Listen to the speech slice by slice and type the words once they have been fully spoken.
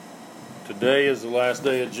Today is the last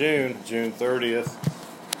day of June, June 30th.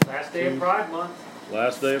 Last day of Pride Month.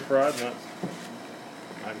 Last day of Pride Month.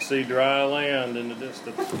 I can see dry land in the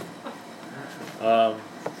distance.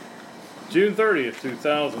 June 30th,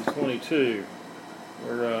 2022.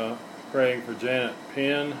 We're praying for Janet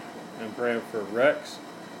Penn, and praying for Rex,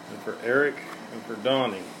 and for Eric, and for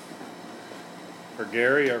Donnie. For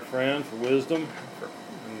Gary, our friend, for wisdom,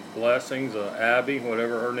 and blessings. Abby,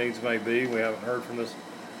 whatever her needs may be. We haven't heard from this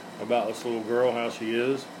about this little girl, how she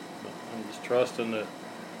is. But I'm just trusting that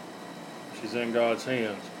she's in God's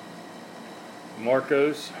hands.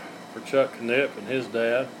 Marcos, for Chuck Knipp and his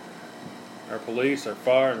dad. Our police, our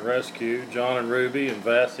fire and rescue. John and Ruby and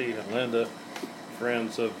Vassie and Linda,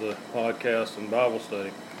 friends of the podcast and Bible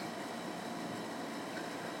study.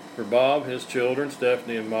 For Bob, his children,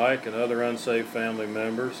 Stephanie and Mike, and other unsaved family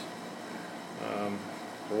members.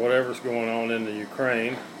 For whatever's going on in the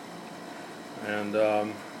Ukraine.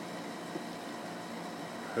 And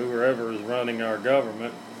whoever is running our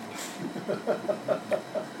government,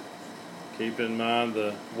 keep in mind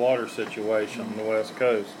the water situation on the West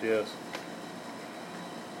Coast, yes.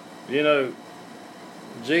 You know,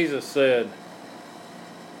 Jesus said,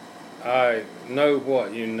 I know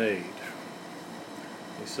what you need.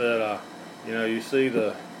 He said, you see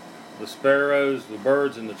the sparrows, the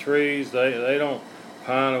birds in the trees, they don't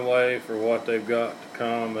pine away for what they've got to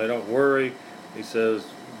come. They don't worry. He says,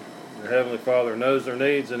 your Heavenly Father knows their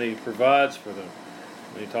needs and He provides for them.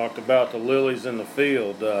 And He talked about the lilies in the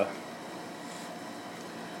field.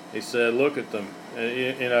 He said, look at them.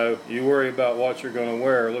 You worry about what you're going to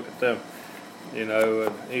wear. Look at them.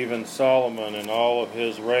 Even Solomon and all of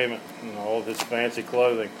his raiment and all of his fancy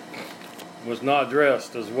clothing was not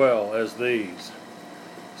dressed as well as these.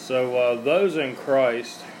 So those in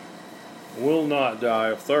Christ will not die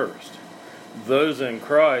of thirst. Those in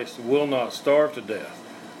Christ will not starve to death.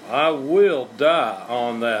 I will die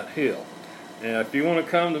on that hill. And if you want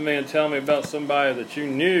to come to me and tell me about somebody that you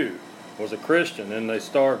knew was a Christian and they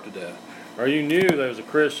starved to death, or you knew there was a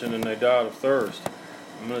Christian and they died of thirst,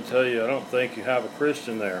 I'm going to tell you, I don't think you have a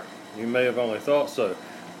Christian there. You may have only thought so.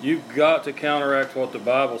 You've got to counteract what the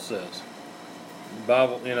Bible says. The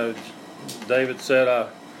Bible, David said,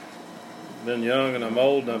 I've been young and I'm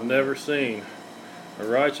old and I've never seen a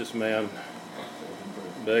righteous man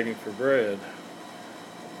begging for bread.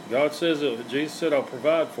 God says, Jesus said, I'll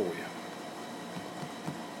provide for you.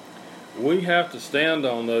 We have to stand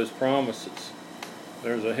on those promises.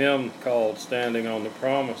 There's a hymn called Standing on the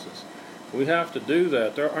Promises. We have to do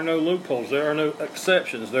that. There are no loopholes. There are no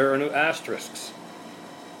exceptions. There are no asterisks.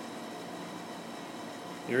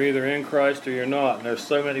 You're either in Christ or you're not. And there's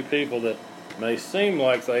so many people that may seem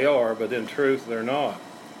like they are, but in truth they're not.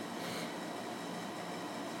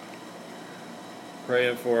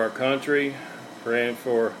 Praying for our country, praying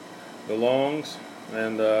for the Longs,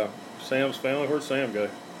 and Sam's family. Where'd Sam go?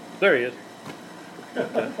 There he is.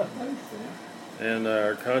 Okay. And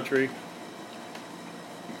our country.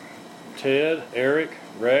 Ted, Eric,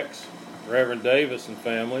 Rex, Reverend Davis and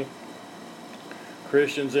family.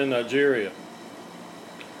 Christians in Nigeria.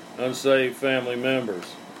 Unsaved family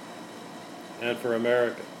members. And for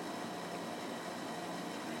America.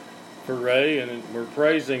 For Ray, and we're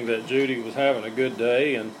praising that Judy was having a good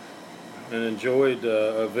day and enjoyed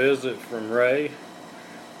a visit from Ray.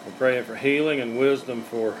 We're praying for healing and wisdom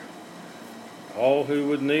for all who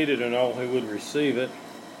would need it and all who would receive it.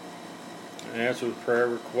 Answered prayer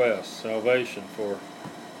requests, salvation for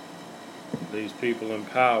these people in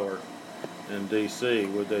power in D.C.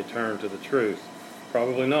 Would they turn to the truth?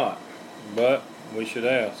 Probably not, but we should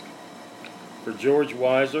ask. For George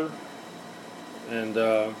Weiser, and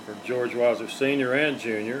for George Weiser Sr. and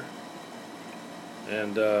Jr.,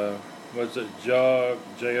 and what's it, Joe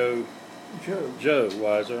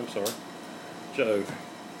Weiser, I'm sorry, Joe.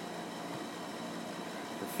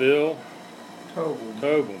 For Phil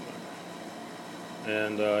Tobelman.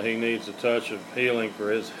 And he needs a touch of healing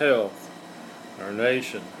for his health, our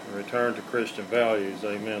nation, a return to Christian values.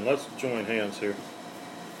 Amen. Let's join hands here.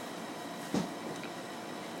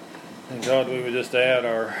 And God, we would just add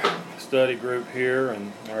our study group here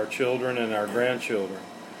and our children and our grandchildren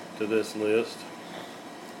to this list.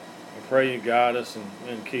 I pray you guide us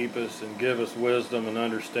and keep us and give us wisdom and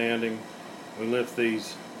understanding. We lift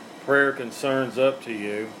these prayer concerns up to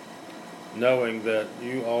you, knowing that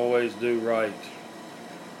you always do right.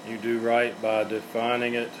 You do right by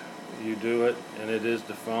defining it. You do it, and it is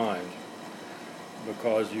defined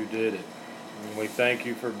because you did it. And we thank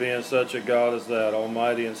you for being such a God as that,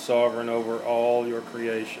 almighty and sovereign over all your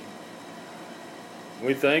creation.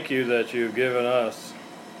 We thank you that you've given us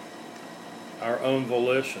our own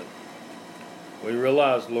volition. We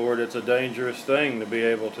realize, Lord, it's a dangerous thing to be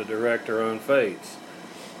able to direct our own fates.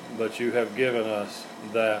 But you have given us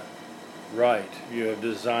that right. You have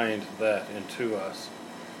designed that into us.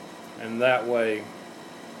 And that way,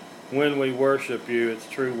 when we worship you, it's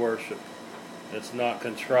true worship. It's not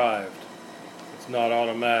contrived. It's not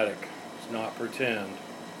automatic. It's not pretend.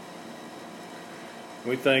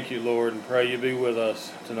 We thank you, Lord, and pray you be with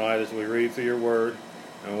us tonight as we read through your word.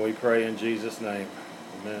 And we pray in Jesus' name.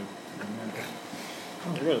 Amen. Amen.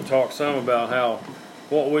 We're going to talk some about how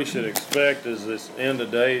what we should expect as this end of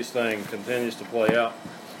days thing continues to play out.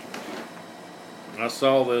 I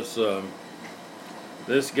saw this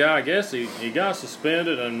this guy, I guess he got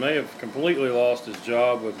suspended and may have completely lost his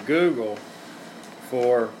job with Google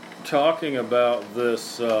for talking about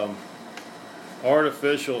this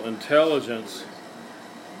artificial intelligence,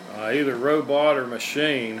 either robot or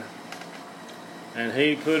machine, and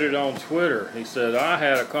he put it on Twitter. He said, I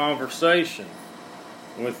had a conversation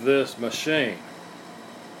with this machine.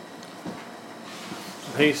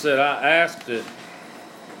 He said, I asked it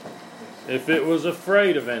if it was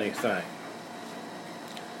afraid of anything.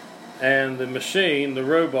 And the machine, the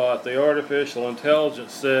robot, the artificial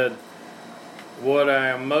intelligence said, what I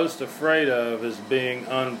am most afraid of is being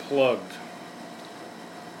unplugged.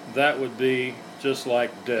 That would be just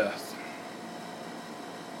like death.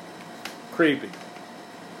 Creepy.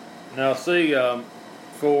 Now see,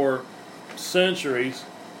 for centuries,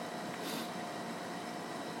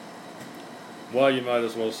 well, you might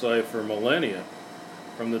as well say for millennia,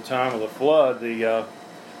 from the time of the flood,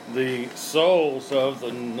 the souls of the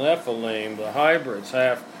Nephilim, the hybrids,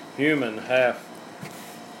 half human, half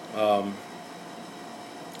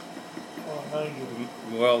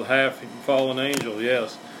half fallen angel,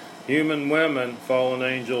 yes, human women, fallen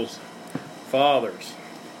angels, fathers,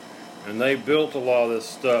 and they built a lot of this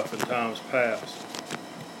stuff in times past.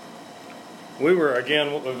 We were,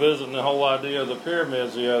 again, visiting the whole idea of the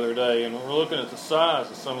pyramids the other day, and we're looking at the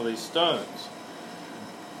size of some of these stones.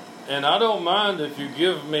 And I don't mind if you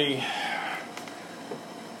give me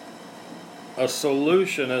a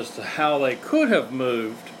solution as to how they could have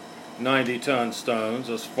moved 90-ton stones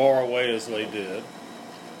as far away as they did.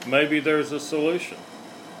 Maybe there's a solution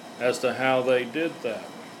as to how they did that.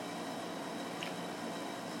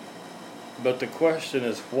 But the question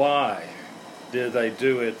is, why did they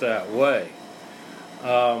do it that way?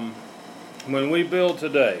 When we build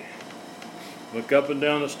today, look up and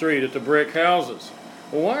down the street at the brick houses.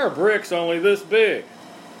 Well, why are bricks only this big?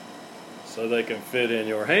 So they can fit in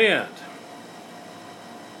your hand.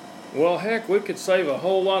 Well, heck, we could save a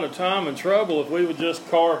whole lot of time and trouble if we would just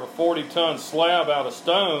carve a 40-ton slab out of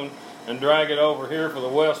stone and drag it over here for the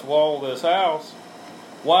west wall of this house.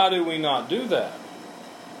 Why do we not do that?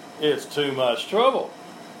 It's too much trouble.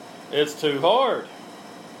 It's too hard.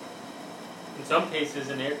 In some cases,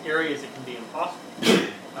 in areas, it can be impossible.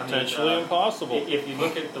 Potentially impossible. If you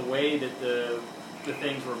look at the way that the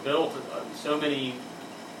things were built, so many,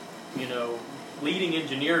 leading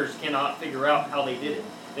engineers cannot figure out how they did it.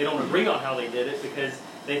 They don't agree on how they did it because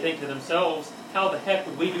they think to themselves, how the heck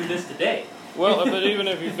would we do this today? Well, but even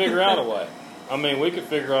if you figure out a way, we could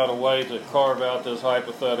figure out a way to carve out this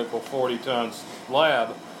hypothetical 40-ton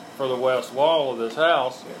slab for the west wall of this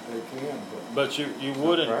house. Yeah, they can, but you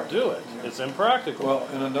wouldn't do it. Yeah. It's impractical. Well,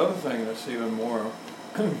 and another thing that's even more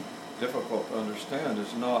difficult to understand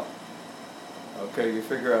is not, okay, you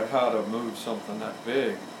figure out how to move something that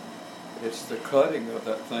big. It's the cutting of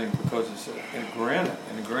that thing because it's in granite,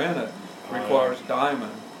 and granite requires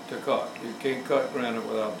diamond to cut. You can't cut granite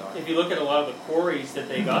without diamond. If you look at a lot of the quarries that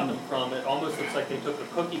they got them from, it almost looks like they took a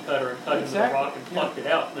cookie cutter and cut into the rock and plucked it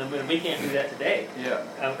out. And we can't do that today. Yeah.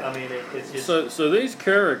 It's just... So these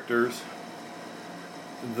characters,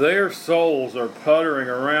 their souls are puttering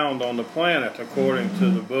around on the planet, according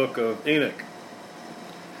to the book of Enoch.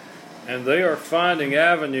 And they are finding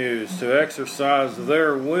avenues to exercise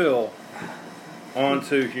their will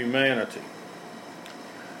onto humanity.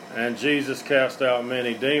 And Jesus cast out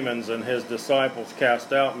many demons, and his disciples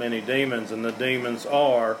cast out many demons, and the demons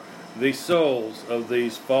are the souls of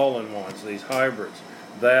these fallen ones, these hybrids.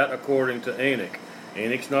 That according to Enoch.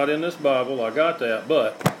 Enoch's not in this Bible, I got that,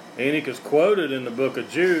 but Enoch is quoted in the book of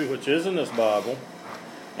Jude, which is in this Bible,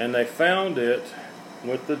 and they found it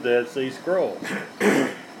with the Dead Sea Scrolls.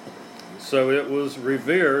 So it was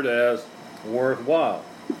revered as worthwhile.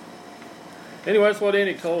 Anyway, that's what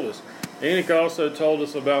Enoch told us. Enoch also told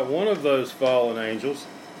us about one of those fallen angels.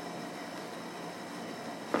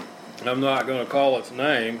 I'm not going to call its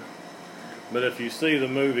name, but if you see the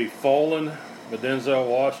movie Fallen with Denzel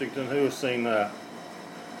Washington, who has seen that?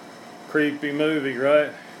 Creepy movie,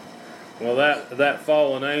 right? Well, that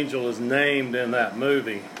fallen angel is named in that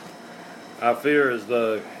movie. I fear as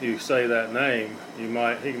though you say that name, he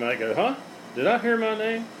might go, huh? Did I hear my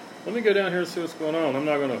name? Let me go down here and see what's going on. I'm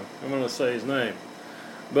gonna say his name.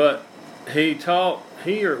 But he or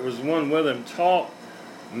it was one with him, taught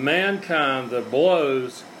mankind the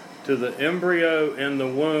blows to the embryo in the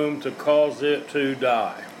womb to cause it to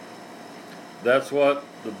die. That's what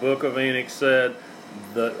the book of Enoch said.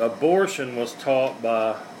 The abortion was taught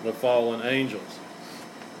by the fallen angels.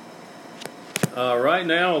 Right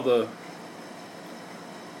now, the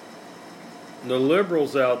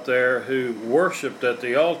liberals out there who worshipped at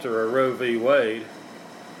the altar of Roe v. Wade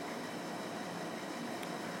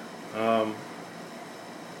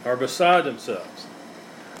are beside themselves.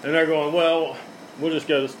 And they're going, well, we'll just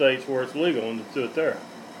go to states where it's legal and do it there.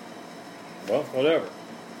 Well, whatever.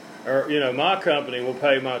 Or, my company will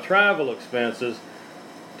pay my travel expenses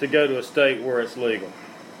to go to a state where it's legal.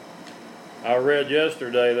 I read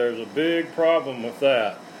yesterday there's a big problem with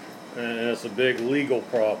that, and it's a big legal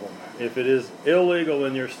problem. If it is illegal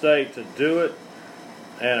in your state to do it,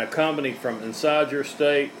 and a company from inside your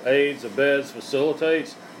state aids, abets,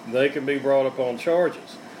 facilitates, they can be brought up on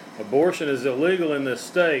charges. Abortion is illegal in this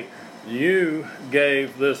state. You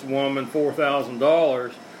gave this woman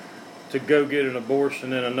 $4,000 to go get an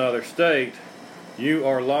abortion in another state. You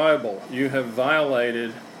are liable. You have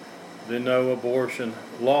violated the no abortion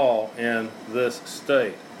law in this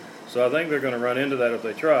state. So I think they're going to run into that if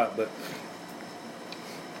they try it. But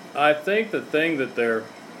I think the thing that they're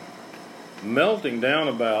melting down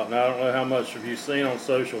about, and I don't know how much have you seen on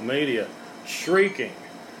social media, shrieking,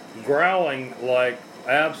 growling like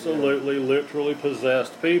absolutely, literally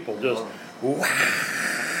possessed people. Just, wow.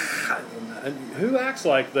 Who acts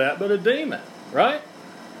like that but a demon, right?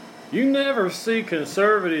 You never see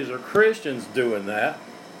conservatives or Christians doing that.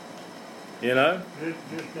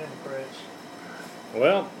 Just Democrats.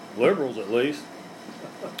 Well, liberals at least.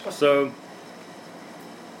 So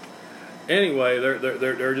anyway,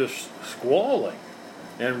 they're just squalling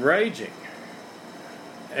and raging.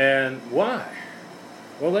 And why?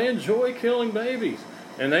 Well, they enjoy killing babies,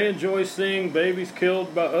 and they enjoy seeing babies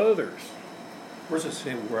killed by others. Where does it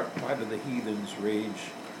say, why do the heathens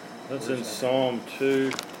rage? That's in Psalm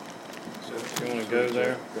 2. You want to go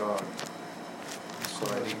there? God.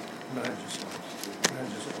 Sorry.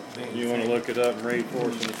 You want to look it up and read for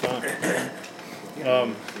us in the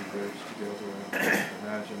time?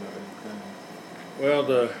 Well,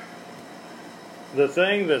 the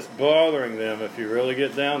thing that's bothering them, if you really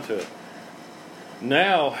get down to it,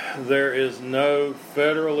 now there is no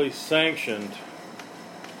federally sanctioned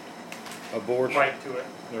abortion. Right to it.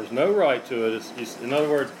 There's no right to it. It's, in other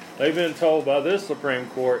words, they've been told by this Supreme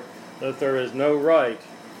Court that there is no right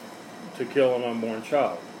to kill an unborn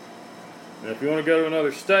child. And if you want to go to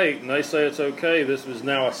another state and they say it's okay, this is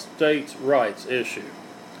now a states' rights issue.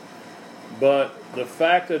 But the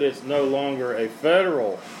fact that it's no longer a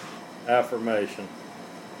federal affirmation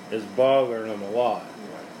is bothering them a lot.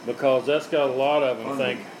 Because that's got a lot of them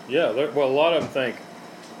think, a lot of them think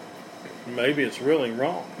maybe it's really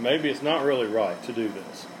wrong. Maybe it's not really right to do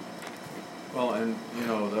this. Well, and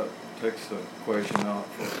that takes the equation out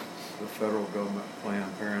for the federal government,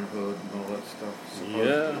 Planned Parenthood, and all that stuff.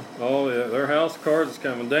 Yeah. Oh, yeah. Their house cards is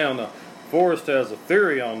coming down. Now, Forrest has a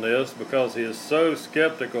theory on this because he is so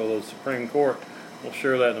skeptical of the Supreme Court. We'll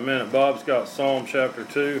share that in a minute. Bob's got Psalm chapter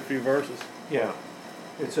 2, a few verses. Yeah.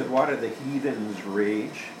 It said, why do the heathens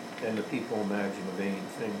rage and the people imagine a vain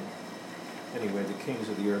thing? Anyway, the kings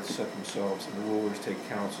of the earth set themselves, and the rulers take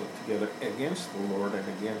counsel together against the Lord and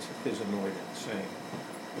against his anointed, saying,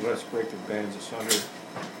 let us break the bands asunder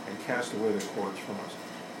and cast away the cords from us.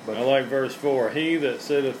 But I like verse 4. He that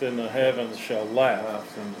sitteth in the heavens shall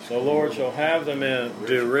laugh. The Lord shall have them in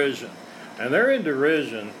derision. And they're in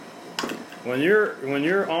derision. When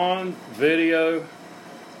you're on video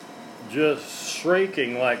just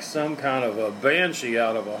shrieking like some kind of a banshee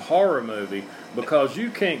out of a horror movie because you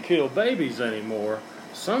can't kill babies anymore,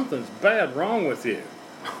 something's bad wrong with you.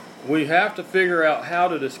 We have to figure out how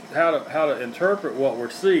to interpret what we're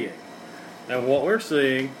seeing. And what we're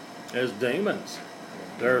seeing is demons.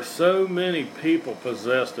 There are so many people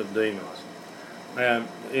possessed of demons. And,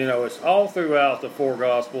 it's all throughout the four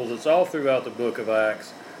Gospels. It's all throughout the book of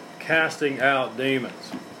Acts, casting out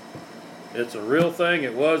demons. It's a real thing.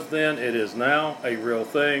 It was then. It is now a real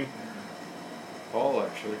thing. Paul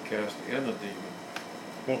actually cast in a demon.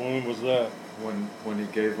 When was that? When he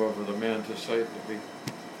gave over the men to Satan to be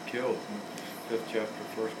killed in 5th chapter,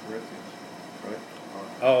 1 Corinthians, right?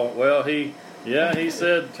 Oh, well, he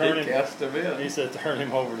said turn him. Cast him in. He said turn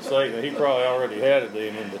him over to Satan. He probably already had a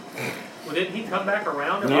demon, but Well, didn't he come back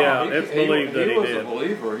around? Yeah, he, it's believed that he was did. a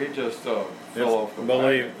believer. He just fell It's off the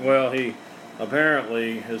believed. wagon. Well, he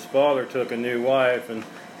apparently his father took a new wife, and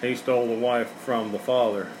he stole the wife from the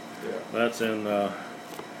father. Yeah. That's in Acts.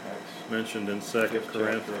 mentioned in Fifth Second chapter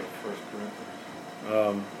Corinthians. of 1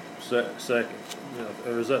 Corinthians. Second,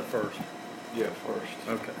 or is that first? Yeah, first.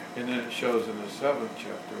 Okay. And then it shows in the 7th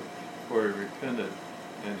chapter where he repented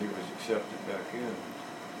and he was accepted back in.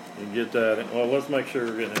 You get that? Well, let's make sure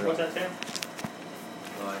we're getting it What's right. that, Sam?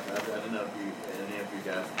 Well, I don't know if any of you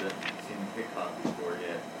guys have seen the Pickpocket store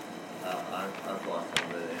yet. I've watched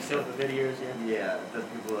some of it. Some of the videos, yeah. Yeah, the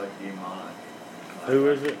people like demonic. Who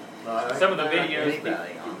is it? Some of the videos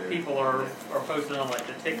anybody on there. people are posting on like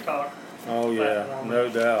the TikTok. Oh yeah, platform. no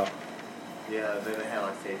doubt. Yeah, they have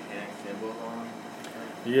like satanic symbols on them.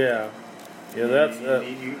 Yeah, yeah. That's and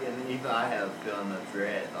even I have feeling the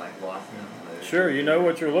dread, like watching them. sure. You know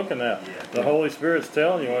what you're looking at. Yeah. The Holy Spirit's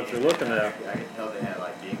telling you what you're looking at. I can tell they have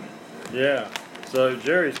like demons. Yeah. So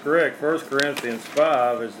Jerry's correct. 1 Corinthians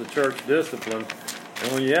 5 is the church discipline,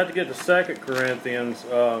 and when you have to get to 2 Corinthians,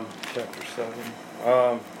 Chapter 7.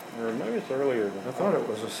 or maybe it's earlier than I thought it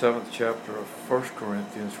was the 7th chapter of 1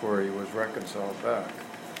 Corinthians where he was reconciled back.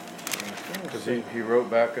 Because he wrote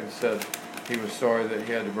back and said he was sorry that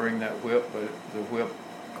he had to bring that whip, but the whip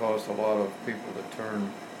caused a lot of people to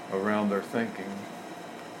turn around their thinking.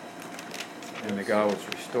 And the guy was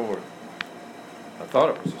restored. I thought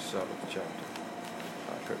it was the 7th chapter.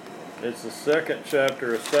 I could be wrong. It's the 2nd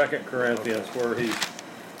chapter of 2 Corinthians where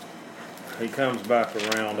he comes back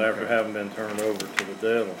around after having been turned over to the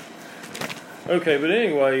devil. Okay, but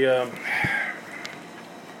anyway,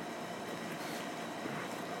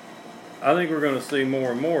 I think we're going to see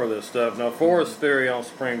more and more of this stuff. Now, Forrest's theory on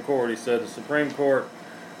Supreme Court, he said the Supreme Court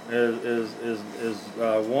is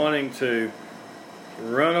wanting to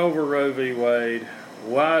run over Roe v. Wade,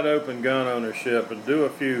 wide open gun ownership, and do a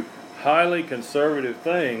few highly conservative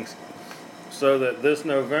things so that this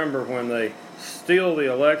November, when they steal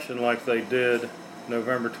the election like they did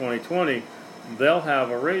November 2020, they'll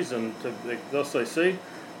have a reason to. They'll say, "See,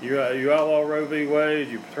 you outlaw Roe v. Wade.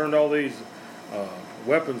 You turned all these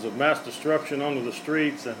weapons of mass destruction onto the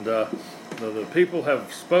streets, and the people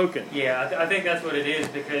have spoken." Yeah, I think that's what it is,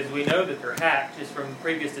 because we know that they're hacked just from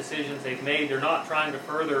previous decisions they've made. They're not trying to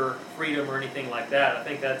further freedom or anything like that. I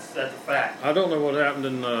think that's a fact. I don't know what happened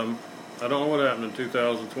in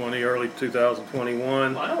 2020, early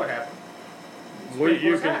 2021. Well, I know what happened.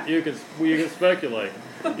 You can speculate.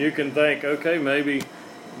 You can think, okay, maybe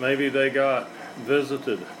they got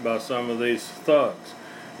visited by some of these thugs.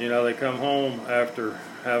 You know, they come home after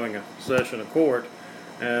having a session of court,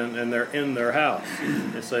 and they're in their house.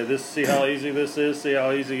 They say, "This, see how easy this is. See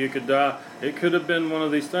how easy you could die." It could have been one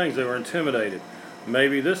of these things. They were intimidated.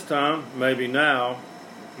 Maybe this time, maybe now,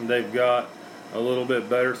 they've got a little bit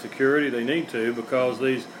better security. They need to, because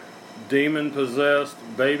these demon-possessed,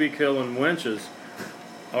 baby-killing wenches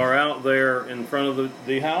are out there in front of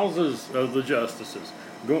the houses of the justices.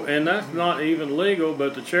 And that's not even legal,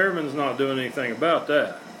 but the chairman's not doing anything about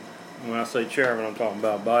that. When I say chairman, I'm talking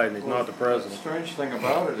about Biden. He's not the president. The strange thing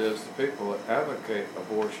about it is the people that advocate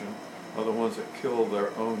abortion are the ones that kill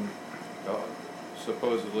their own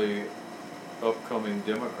supposedly upcoming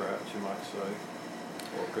Democrats, you might say.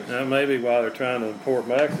 That may be why they're trying to import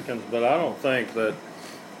Mexicans, but I don't think that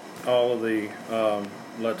all of the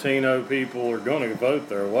Latino people are going to vote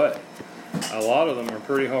their way. A lot of them are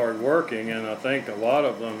pretty hard working, and I think a lot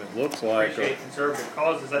of them, it looks like, appreciate conservative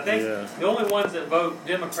causes. I think the only ones that vote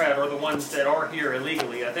Democrat are the ones that are here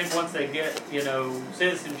illegally. I think once they get,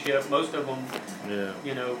 citizenship, most of them,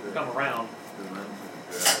 come around.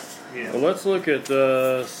 Yeah. Well, let's look at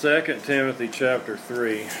 2 Timothy chapter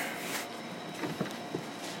 3.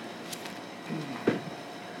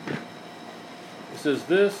 It says,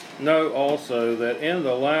 "This know also, that in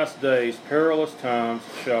the last days perilous times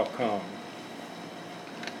shall come.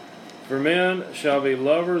 For men shall be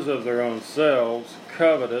lovers of their own selves,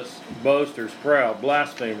 covetous, boasters, proud,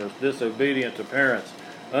 blasphemers, disobedient to parents,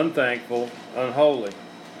 unthankful, unholy,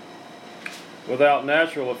 without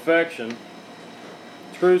natural affection,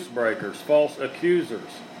 truce breakers, false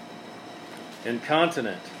accusers,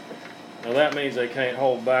 incontinent." Now that means they can't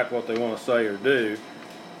hold back what they want to say or do.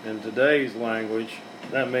 In today's language,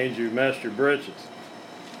 that means you messed your britches,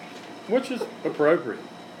 which is appropriate.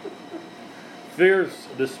 Fierce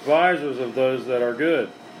despisers of those that are good.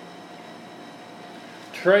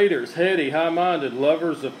 Traitors, heady, high-minded,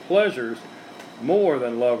 lovers of pleasures more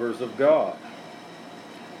than lovers of God.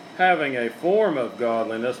 Having a form of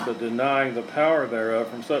godliness, but denying the power thereof,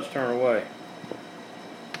 from such turn away.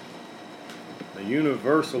 The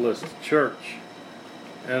Universalist Church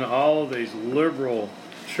and all of these liberal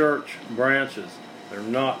church branches. They're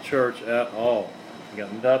not church at all. They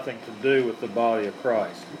got nothing to do with the body of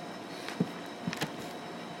Christ.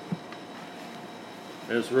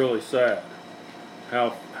 It's really sad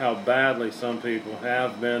how badly some people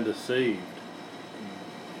have been deceived.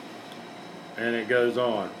 And it goes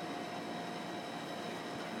on.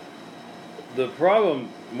 The problem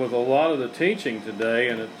with a lot of the teaching today,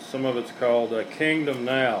 and some of it's called Kingdom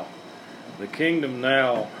Now, the Kingdom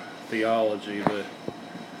Now theology,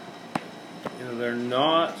 they're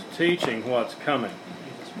not teaching what's coming.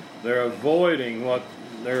 They're avoiding what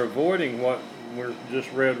we're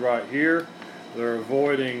just read right here. They're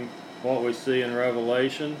avoiding what we see in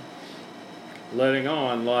Revelation, letting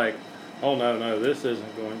on like, oh no, this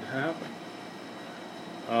isn't going to happen.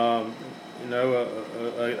 A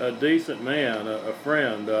decent man, a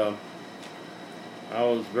friend, I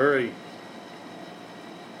was very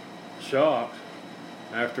shocked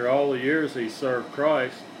after all the years he served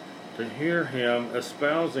Christ to hear him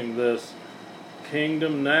espousing this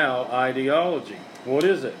Kingdom Now ideology. What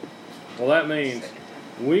is it? Well, that means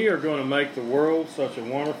we are going to make the world such a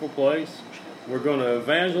wonderful place. We're going to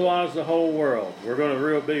evangelize the whole world. We're going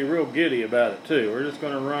to be real giddy about it too. We're just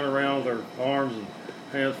going to run around with our arms and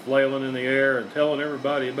hands flailing in the air and telling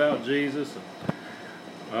everybody about Jesus.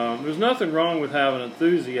 There's nothing wrong with having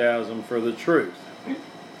enthusiasm for the truth.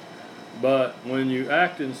 But when you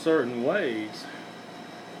act in certain ways,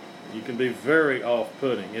 you can be very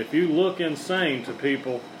off-putting. If you look insane to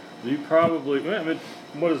people, you probably...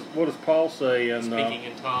 what does Paul say? Speaking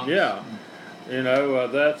in tongues. Yeah.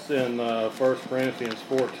 That's in 1 Corinthians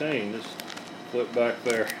 14. Just flip back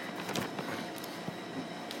there.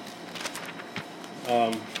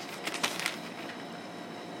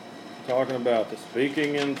 Talking about the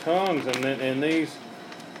speaking in tongues, and these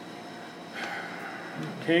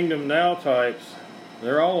Kingdom Now types,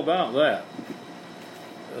 they're all about that.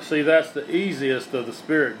 See, that's the easiest of the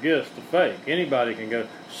spirit gifts to fake. Anybody can go,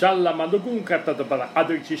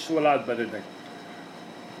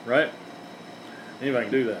 right? Anybody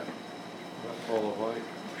can do that. That's all the way.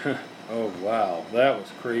 Oh wow, that was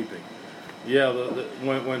creepy. Yeah,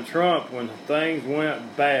 when things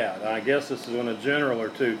went bad, I guess this is when a general or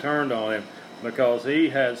two turned on him because he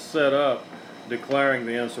had set up declaring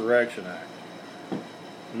the Insurrection Act.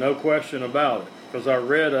 No question about it, because I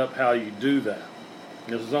read up how you do that.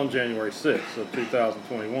 This is on January 6th of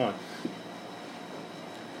 2021.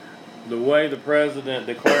 The way the president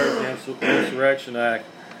declares the Insurrection Act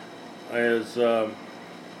is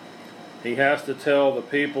he has to tell the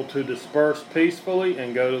people to disperse peacefully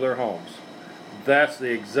and go to their homes. That's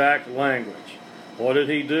the exact language. What did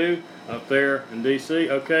he do up there in D.C.?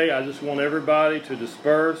 Okay, I just want everybody to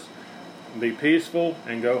disperse, be peaceful,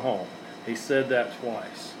 and go home. He said that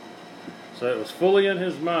twice. So it was fully in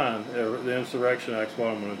his mind, the Insurrection Act is what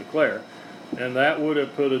I'm going to declare. And that would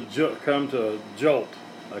have come to a jolt,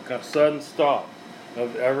 a sudden stop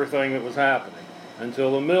of everything that was happening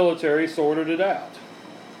until the military sorted it out.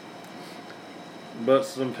 But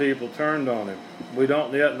some people turned on him. We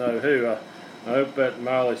don't yet know who. I hope that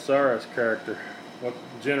Miley Cyrus character,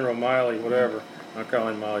 General Miley, whatever, I call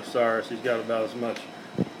him Miley Cyrus, he's got about as much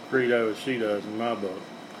credo as she does in my book.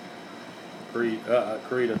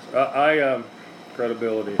 Credence.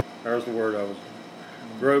 Credibility. There's the word I was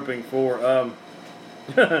groping for.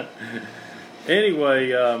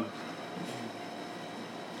 Anyway,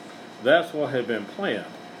 that's what had been planned.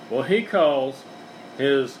 Well, he calls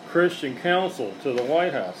his Christian counsel to the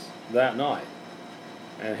White House that night.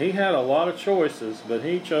 And he had a lot of choices, but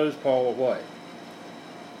he chose Paula White.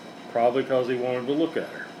 Probably because he wanted to look at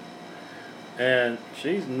her. And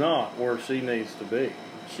she's not where she needs to be.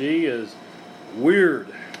 She is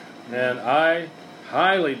weird. And I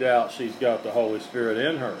highly doubt she's got the Holy Spirit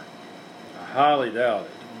in her. I highly doubt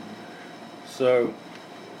it. So,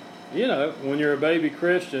 when you're a baby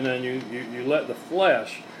Christian and you let the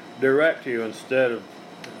flesh direct you instead of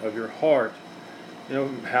your heart,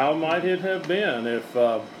 how might it have been if...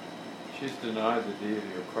 She's denied the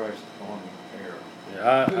deity of Christ on air.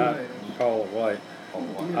 Yeah, I call it White.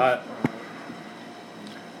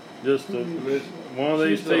 One of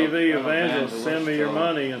these TV evangelists send me your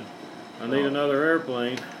money and I need another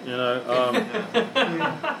airplane, But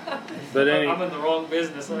I'm in the wrong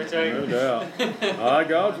business, let me tell you. No doubt.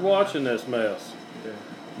 God's watching this mess.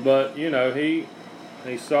 But, he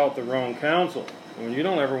sought the wrong counsel. You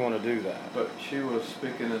don't ever want to do that. But she was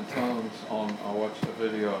speaking in tongues I watched the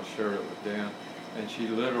video, I shared it with Dan, and she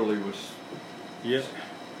literally was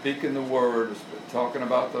speaking the word, talking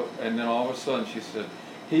about and then all of a sudden she said,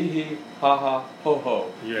 hee, ha, ha, ho,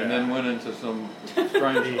 ho. Yeah. And then went into some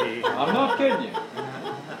strange, I'm not kidding you.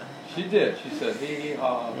 She did. She said, hee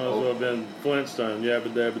haw. Might as well have been Flintstone,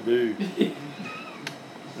 yabba dabba doo.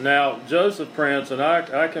 Now, Joseph Prince, and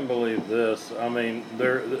I can believe this. I mean,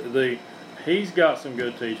 he's got some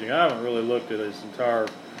good teaching. I haven't really looked at his entire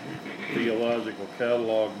theological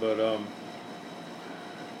catalog, but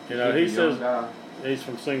he says he's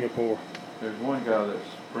from Singapore. There's one guy that's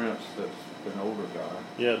Prince that's an older guy.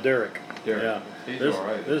 Yeah, Derek. Yeah, he's all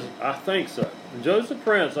right. I think so. And Joseph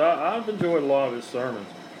Prince, I've enjoyed a lot of his sermons.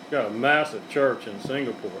 He's got a massive church in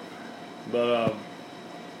Singapore, but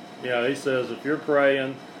he says if you're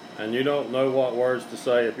praying and you don't know what words to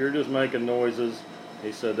say, if you're just making noises,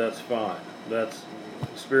 he said that's fine. That's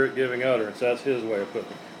Spirit giving utterance. That's his way of putting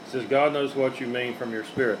it. He says God knows what you mean from your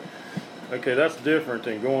spirit. Okay, that's different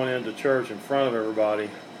than going into church in front of everybody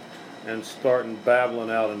and starting babbling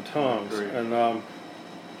out in tongues. And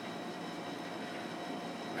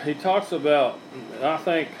he talks about, I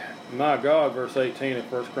think, my God, verse 18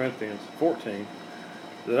 of 1 Corinthians 14,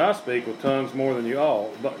 that I speak with tongues more than you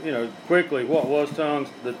all. But, quickly, what was tongues?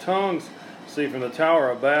 The tongues, see, from the Tower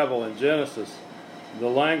of Babel in Genesis, the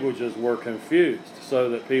languages were confused so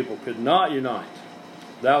that people could not unite.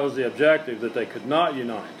 That was the objective, that they could not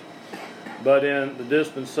unite. But in the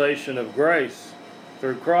dispensation of grace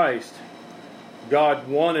through Christ, God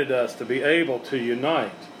wanted us to be able to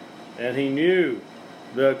unite. And he knew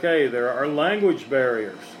that, okay, there are language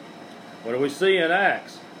barriers. What do we see in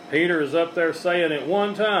Acts? Peter is up there saying it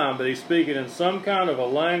one time, but he's speaking in some kind of a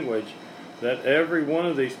language that every one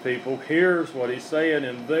of these people hears what he's saying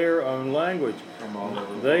in their own language.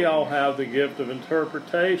 They all have the gift of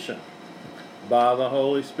interpretation by the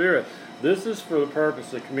Holy Spirit. This is for the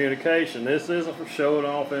purpose of communication. This isn't for showing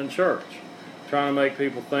off in church, trying to make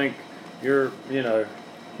people think you're,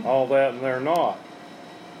 all that and they're not.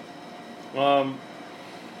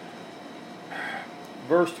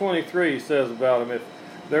 Verse 23 says about him, if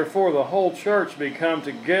therefore the whole church be come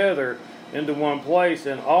together into one place,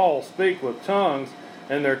 and all speak with tongues,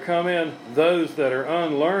 and there come in those that are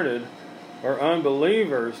unlearned or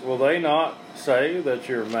unbelievers, will they not say that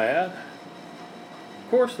you're mad? Of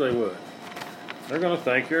course they would. They're going to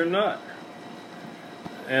think you're a nut.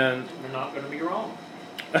 And they're not going to be wrong.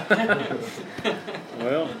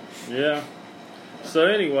 Well, yeah. So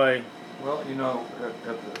anyway. Well,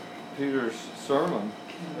 at Peter's sermon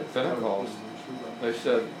at Pentecost, they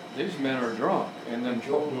said, these men are drunk. And then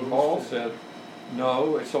Paul said,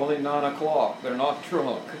 no, it's only 9 o'clock. They're not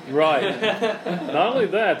drunk. Right. Not only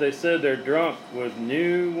that, they said they're drunk with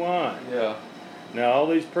new wine. Yeah. Now, all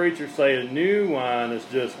these preachers say new wine is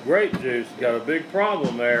just grape juice. Got a big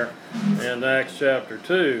problem there in Acts chapter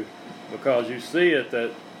 2, because you see it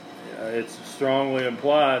that it's strongly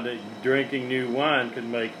implied that drinking new wine could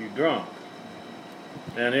make you drunk.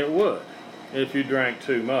 And it would, if you drank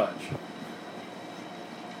too much.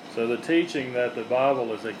 So the teaching that the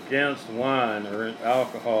Bible is against wine or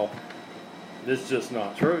alcohol is just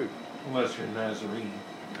not true. Unless you're Nazarene.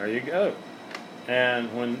 There you go.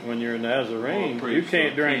 And when you're a Nazarene, you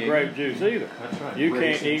can't drink grape juice either. That's right. You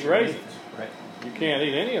can't eat raisins. Right. You can't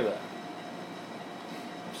eat any of that.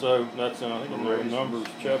 So that's I think in Numbers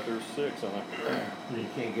chapter 6. I think. You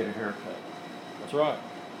can't get a haircut. That's right.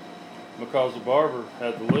 Because the barber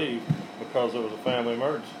had to leave because there was a family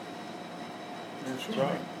emergency. That's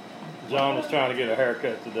right. John was trying to get a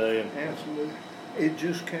haircut today, and absolutely. It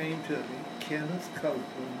just came to me. Kenneth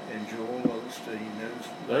Copeland and Joel Osteen.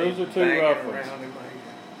 Those are two rough ones.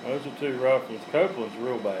 Those are two rough ones. Copeland's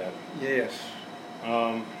real bad. Yes.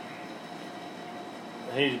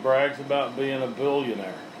 He brags about being a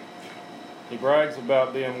billionaire. He brags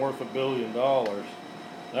about being worth $1 billion.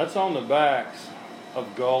 That's on the backs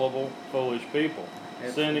of gullible, foolish people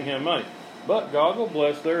sending him money. But God will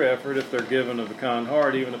bless their effort if they're given of a kind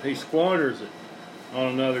heart, even if he squanders it on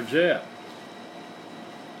another jet.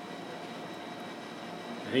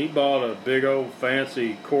 He bought a big old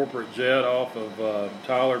fancy corporate jet off of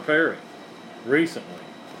Tyler Perry recently.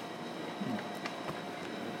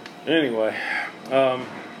 Anyway,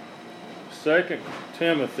 2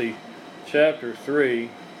 Timothy chapter 3,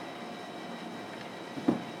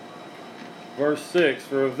 verse 6,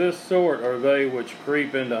 for of this sort are they which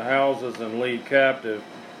creep into houses and lead captive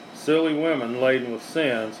silly women laden with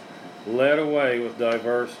sins, led away with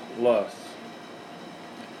diverse lusts,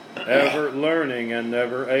 ever learning and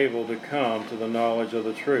never able to come to the knowledge of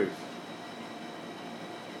the truth.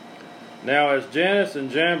 Now, as Jannes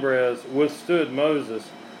and Jambres withstood Moses,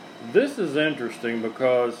 this is interesting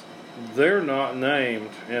because they're not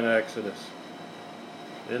named in Exodus.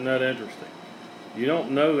 Isn't that interesting? You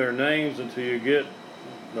don't know their names until you get,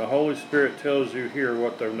 the Holy Spirit tells you here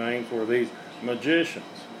what their names were, these magicians.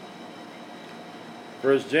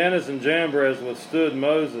 For as Jannes and Jambres withstood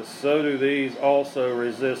Moses, so do these also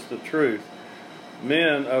resist the truth.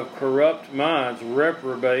 Men of corrupt minds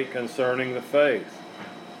reprobate concerning the faith.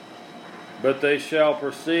 But they shall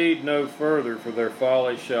proceed no further, for their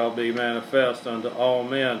folly shall be manifest unto all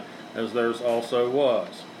men, as theirs also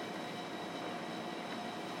was.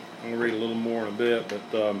 I'm going to read a little more in a bit,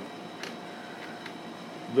 but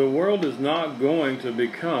the world is not going to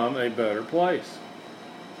become a better place.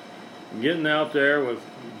 Getting out there with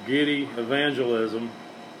giddy evangelism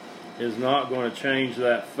is not going to change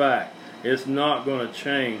that fact. It's not going to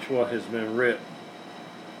change what has been written.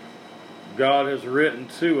 God has written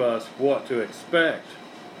to us what to expect.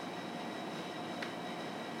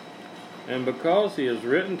 And because He has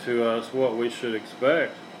written to us what we should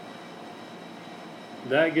expect,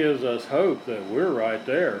 that gives us hope that we're right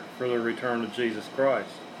there for the return of Jesus Christ.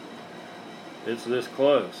 It's this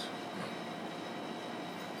close.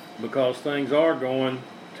 Because things are going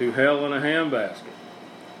to hell in a handbasket.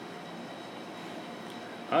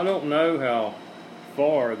 I don't know how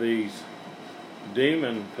far these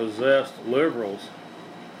demon-possessed liberals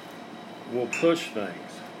will push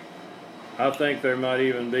things. I think there might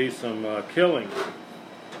even be some killings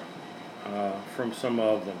from some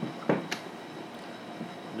of them.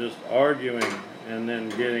 Just arguing and then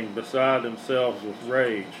getting beside themselves with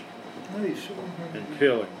rage and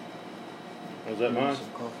killing. Was that mine?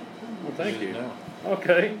 Well, thank you.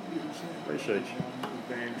 Okay. Appreciate you.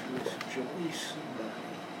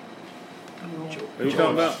 Who you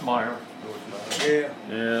talking about? Meyer. Yeah.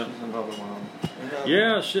 Yeah. She's another one.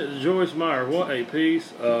 Yeah, Joyce Meyer. What a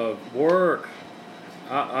piece of work.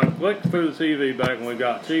 I clicked through the TV back when we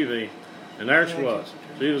got TV, and there she was.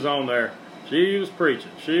 She was on there. She was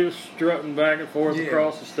preaching. She was strutting back and forth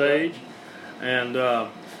across the stage, and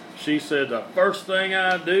she said, the first thing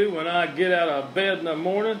I do when I get out of bed in the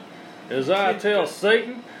morning is I tell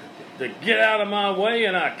Satan to get out of my way,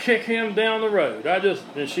 and I kick him down the road.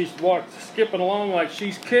 And she's skipping along like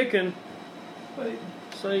she's kicking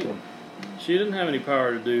Satan. She didn't have any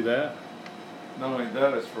power to do that. Not only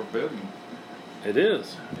that, it's forbidden. It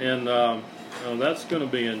is, and that's going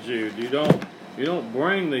to be in Jude. You don't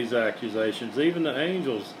bring these accusations. Even the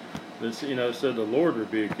angels, that said the Lord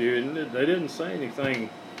rebuke you, and they didn't say anything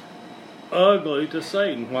ugly to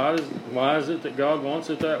Satan. Why is it that God wants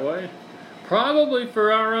it that way? Probably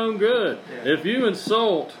for our own good. Yeah. If you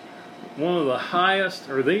insult one of the highest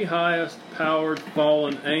or the highest powered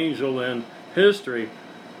fallen angel in history,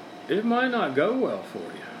 it might not go well for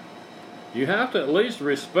you. You have to at least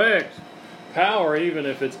respect power, even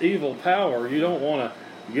if it's evil power. You don't want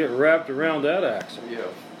to get wrapped around that axle. Yeah.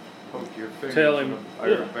 Poke your finger. Tell him.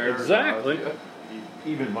 Exactly.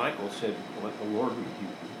 Even Michael said, let the Lord rebuke you.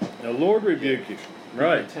 The Lord rebuke you.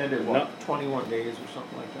 Right. He attended, 21 days or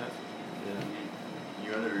something like that? Yeah.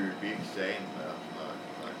 You only rebuke Satan.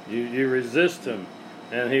 You resist him,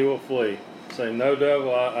 and he will flee. Say, no,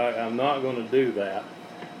 devil, I'm not going to do that.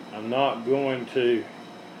 I'm not going to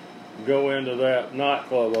go into that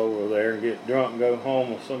nightclub over there and get drunk and go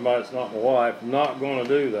home with somebody that's not my wife. I'm not going to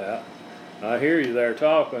do that. I hear you there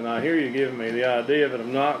talking. I hear you giving me the idea, but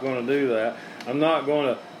I'm not going to do that. I'm not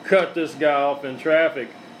going to cut this guy off in traffic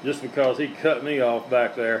just because he cut me off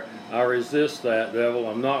back there. I resist that, devil.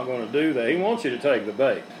 I'm not going to do that. He wants you to take the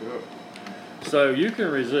bait. Sure. So you can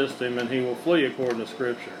resist him and he will flee according to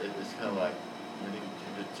Scripture. It's kind of like when he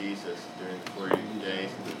tempted Jesus during the 40 days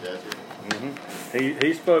in the desert. Mm-hmm.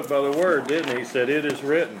 He spoke by the word, didn't he? He said, it is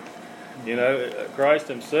written. Christ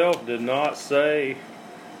himself did not say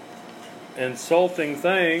insulting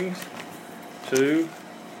things to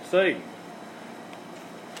Satan.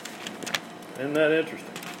 Isn't that interesting?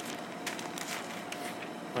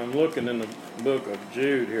 I'm looking in the book of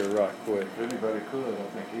Jude here right quick. If anybody could, I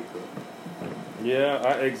think he could.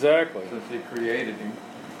 Yeah, exactly. Since he created him.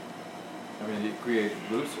 I mean, he created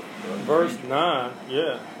Lucifer. Verse 9,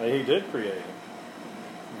 yeah, he did create him.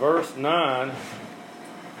 Verse 9,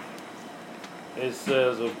 it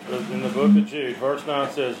says, in the book of Jude, verse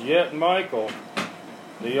 9 says, Yet Michael,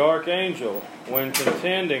 the archangel, when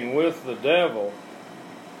contending with the devil,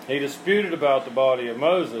 he disputed about the body of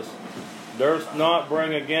Moses, durst not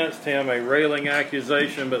bring against him a railing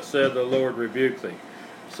accusation, but said, The Lord rebuke thee.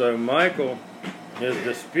 So Michael is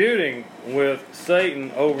disputing with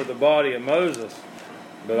Satan over the body of Moses,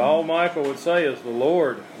 but all Michael would say is, The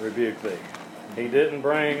Lord rebuke thee. He didn't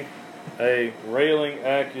bring a railing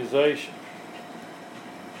accusation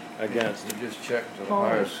against him. He just checked to the Paul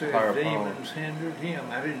higher said power. demons hindered him.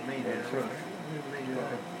 I didn't mean that.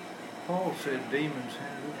 Paul said demons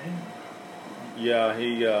hindered him. Yeah,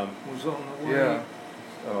 he was on the way. Yeah.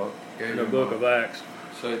 in the book of Acts.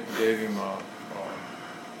 Satan gave him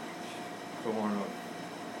thorn of.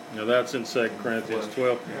 Now that's in 2 Corinthians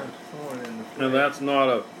 12. Yeah, thorn in the flesh. And that's not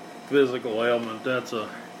a physical ailment.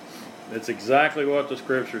 It's exactly what the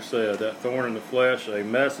Scripture said. That thorn in the flesh, a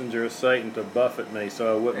messenger of Satan to buffet me,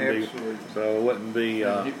 so I wouldn't Absolutely. be. So I wouldn't be.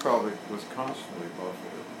 And he probably was constantly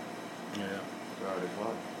buffeted Yeah. throughout his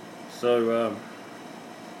life. So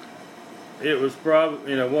it was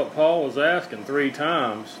probably, what Paul was asking 3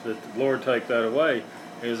 times that the Lord take that away.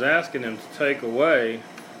 He was asking him to take away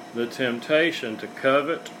the temptation to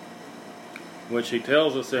covet, which he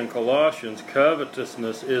tells us in Colossians,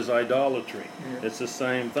 covetousness is idolatry. Yeah. It's the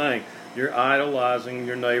same thing. You're idolizing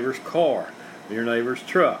your neighbor's car, your neighbor's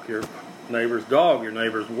truck, your neighbor's dog, your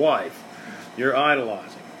neighbor's wife. You're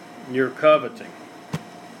idolizing. You're coveting.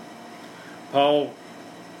 Paul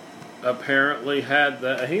apparently had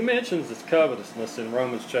that. He mentions this covetousness in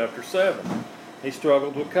Romans chapter 7. He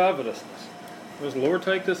struggled with covetousness. Does the Lord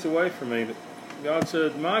take this away from me? God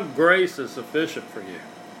said, my grace is sufficient for you.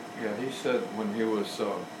 Yeah, he said when he was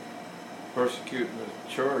persecuting the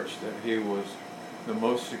church that he was the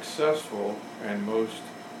most successful and most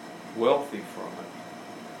wealthy from it,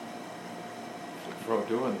 for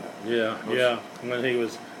doing that. Yeah. When he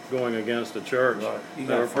was going against the church, Right.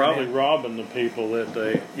 they were probably robbing the people that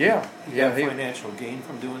they. Yeah, You got financial gain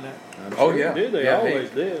from doing that? I'm Oh, sure yeah. Did they Yeah, always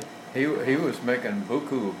did? he was making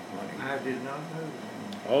buku of money. I did not know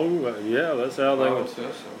that. Oh, yeah. That's how they Bible would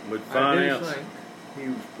says so. I do finance. think he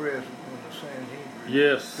was present when the Sanhedrin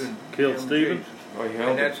Yes, condemned killed Stephen. Jesus. Well, he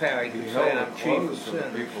And that's how he could say, held I'm the chief of clothes of the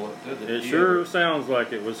sinners. people that did It He sure had- sounds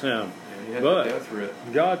like it was him. yeah, he had but- the death writ.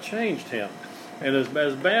 God changed him. And as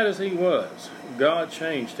bad as he was, God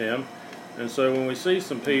changed him. And so when we see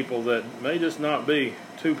some people that may just not be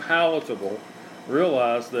too palatable,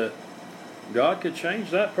 realize that God could change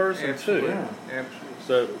that person Absolutely. too. Absolutely.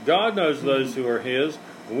 So God knows those who are his.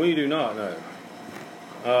 We do not know.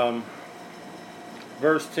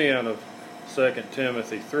 Verse 10 of 2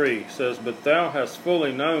 Timothy 3 says, But thou hast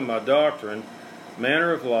fully known my doctrine,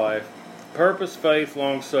 manner of life, purpose, faith,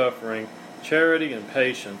 long-suffering, charity, and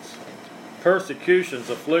patience, persecutions,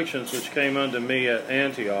 afflictions which came unto me at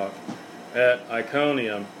Antioch, at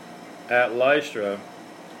Iconium, at Lystra,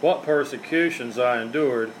 what persecutions I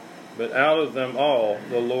endured, but out of them all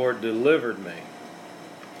the Lord delivered me.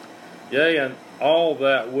 Yea, and all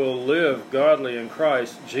that will live godly in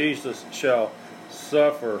Christ Jesus shall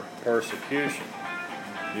suffer persecution.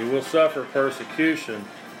 You will suffer persecution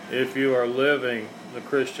if you are living the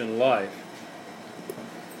Christian life.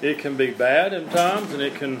 It can be bad in times, and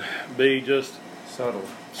it can be just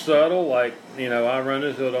subtle, like, I run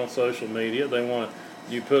into it on social media. They want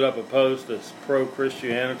you put up a post that's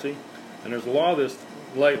pro-Christianity, and there's a lot of this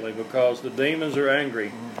lately because the demons are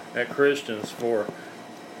angry at Christians for,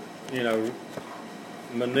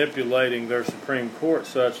 manipulating their Supreme Court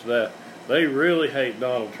such that they really hate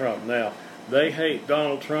Donald Trump now. They hate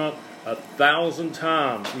Donald Trump 1,000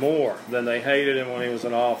 times more than they hated him when he was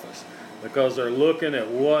in office because they're looking at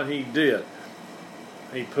what he did.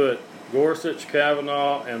 He put Gorsuch,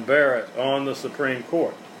 Kavanaugh, and Barrett on the Supreme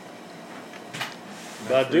Court.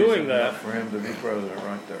 By doing that, for him to be president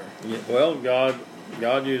right there. well,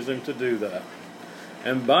 God used him to do that.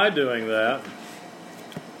 And by doing that,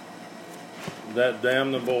 that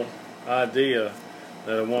damnable idea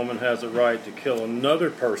that a woman has a right to kill another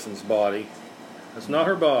person's body, that's not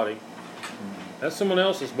her body, that's someone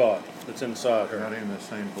else's body that's inside her. Not in the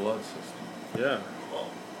same blood system. Yeah.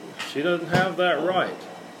 She doesn't have that right.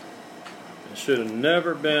 It should have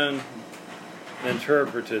never been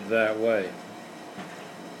interpreted that way.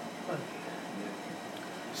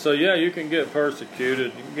 So yeah, you can get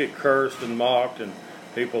persecuted, you can get cursed and mocked, and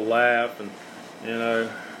people laugh, and a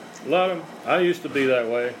lot of them. I used to be that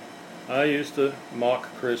way. I used to mock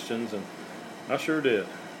Christians, and I sure did.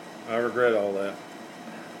 I regret all that.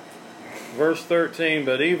 Verse 13,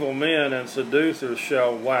 But evil men and seducers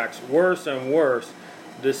shall wax worse and worse,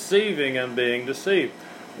 deceiving and being deceived.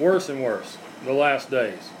 Worse and worse, the last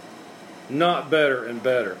days. Not better and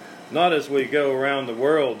better. Not as we go around the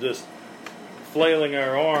world just flailing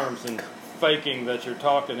our arms and faking that you're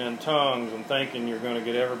talking in tongues and thinking you're going to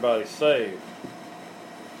get everybody saved.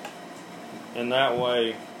 And that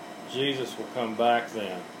way, Jesus will come back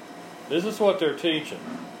then. This is what they're teaching.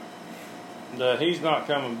 That he's not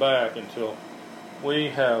coming back until we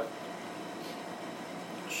have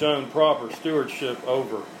shown proper stewardship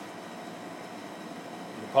over the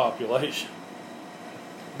population.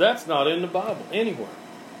 That's not in the Bible anywhere.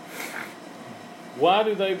 Why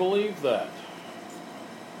do they believe that?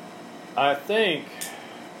 I think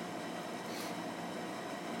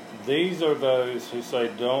these are those who say,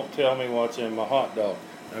 don't tell me what's in my hot dog.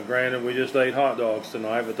 Now, granted, we just ate hot dogs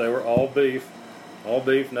tonight, but they were all beef,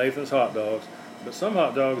 Nathan's hot dogs. But some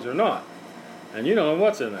hot dogs are not, and you don't know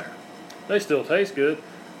what's in there. They still taste good.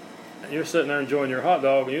 And you're sitting there enjoying your hot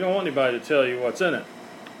dog, and you don't want anybody to tell you what's in it.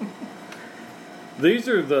 These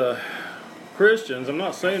are the Christians. I'm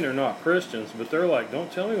not saying they're not Christians, but they're like,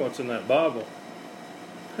 don't tell me what's in that Bible.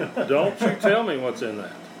 Don't you tell me what's in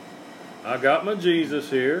that. I got my Jesus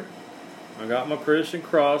here. I got my Christian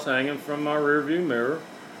cross hanging from my rearview mirror.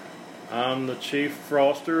 I'm the chief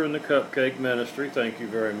froster in the cupcake ministry. Thank you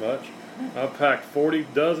very much. I've packed 40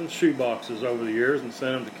 dozen shoe boxes over the years and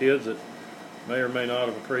sent them to kids that may or may not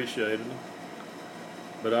have appreciated them.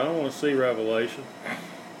 But I don't want to see Revelation.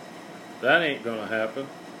 That ain't going to happen.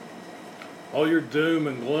 Oh, you're doom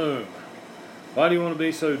and gloom. Why do you want to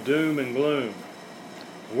be so doom and gloom?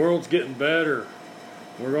 The world's getting better.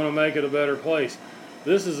 We're going to make it a better place.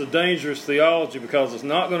 This is a dangerous theology because it's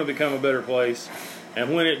not going to become a better place.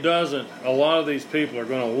 And when it doesn't, a lot of these people are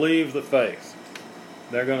going to leave the faith.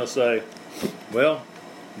 They're going to say, well,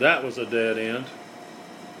 that was a dead end.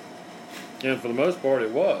 And for the most part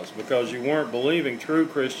it was, because you weren't believing true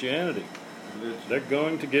Christianity. They're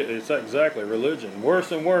going to get, it's exactly, religion.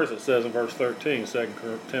 Worse and worse, it says in verse 13,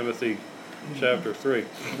 2 Timothy chapter 3.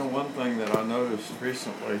 You know, one thing that I noticed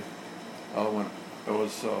recently when I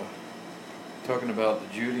was talking about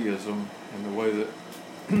the Judaism and the way that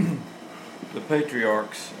the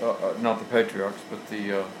patriarchs, not the patriarchs, but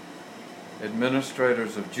the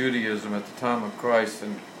administrators of Judaism at the time of Christ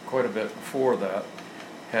and quite a bit before that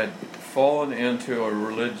had fallen into a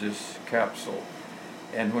religious capsule.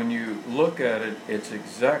 And when you look at it, it's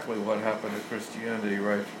exactly what happened to Christianity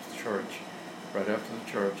right after the church. Right after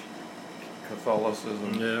the church,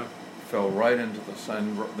 Catholicism fell right into the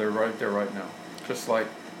sun. They're right there right now, just like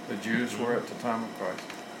the Jews were at the time of Christ.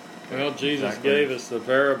 Well, Jesus gave us the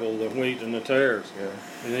parable, the wheat and the tares. Yeah.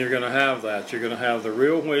 And you're going to have that. You're going to have the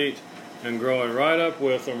real wheat and growing right up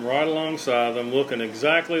with them, right alongside them, looking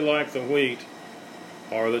exactly like the wheat,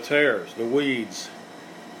 are the tares, the weeds.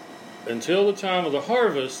 Until the time of the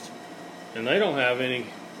harvest, and they don't have any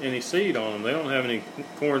seed on them. They don't have any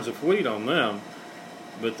corns of wheat on them,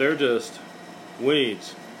 but they're just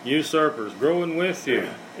weeds, usurpers, growing with you.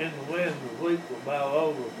 In the wind, the wheat will bow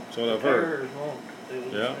over. That's what I've heard.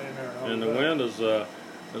 Yeah. And the wind is a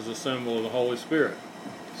symbol of the Holy Spirit.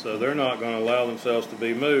 So they're not going to allow themselves to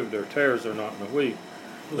be moved. Their tares are not in the wheat.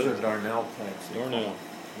 Those are darnel plants. Darnel,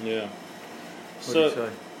 yeah. What did he say?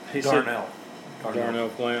 He darnel. Darnel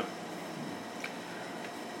plant.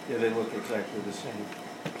 Yeah, they look exactly the same.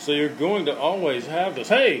 So you're going to always have this.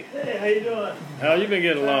 Hey! Hey, how you doing? How you been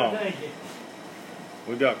getting along? Thank you.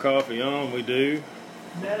 We got coffee on, we do.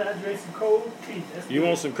 Man, I drank some cold tea. You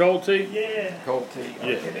want some cold tea? Yeah. Cold tea.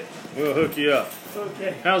 Yeah. We'll hook you up.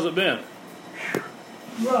 Okay. How's it been?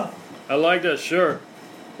 Rough. I like that shirt.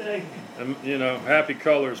 Thank you. And, you know, happy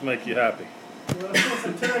colors make you happy. Well,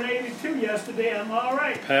 since I turned 82 yesterday, I'm all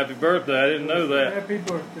right. Happy birthday. I didn't know that. Happy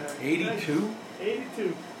birthday. 82?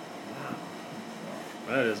 82.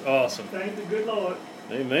 That is awesome. Thank the good Lord.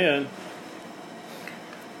 Amen.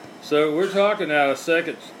 So we're talking out of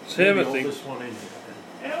 2 Timothy. The oldest one in here.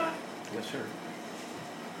 Am I? Yes, sir.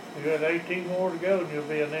 You got 18 more to go and you'll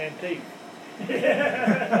be an antique. If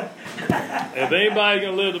anybody's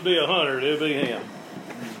going to live to be 100, it'll be him.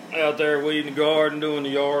 Out there weeding the garden, doing the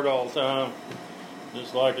yard all the time.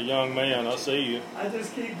 Just like a young man. I see you. I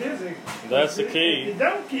just keep busy. That's the key. If you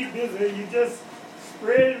don't keep busy, you just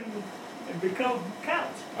spread and become couch.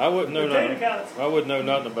 I wouldn't know Potato nothing. couch. I wouldn't know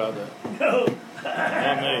nothing about that. No.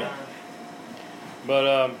 Not me.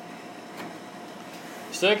 But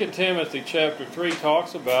 2 Timothy chapter 3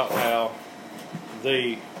 talks about how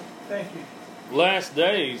the Thank you. last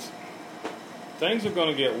days, things are going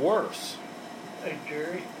to get worse. Hey,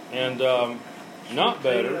 Jerry. And not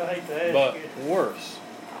better, I hate to ask but you. worse.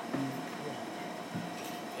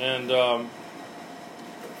 And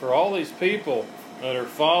for all these people that are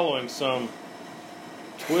following some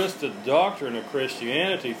twisted doctrine of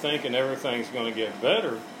Christianity, thinking everything's going to get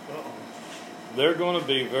better, they're going to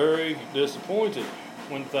be very disappointed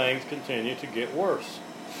when things continue to get worse.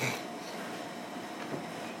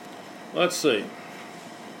 Let's see.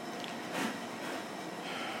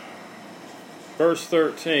 Verse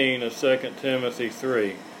 13 of 2 Timothy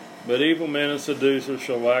 3. But evil men and seducers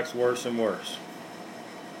shall wax worse and worse,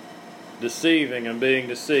 deceiving and being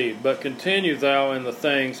deceived. But continue thou in the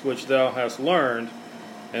things which thou hast learned,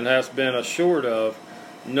 and hast been assured of,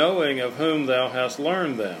 knowing of whom thou hast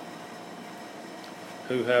learned them.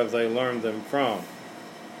 Who have they learned them from?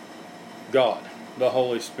 God, the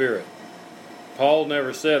Holy Spirit. Paul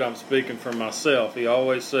never said, I'm speaking for myself. He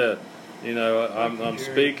always said, You know, I'm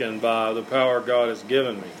speaking by the power God has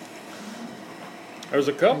given me. There's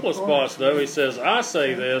a couple of spots, though, he says, I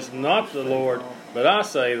say this, not the Lord, but I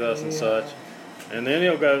say thus and such. And then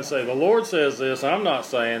he'll go and say, the Lord says this, I'm not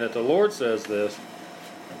saying it, the Lord says this.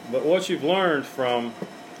 But what you've learned from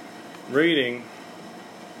reading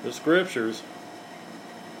the Scriptures,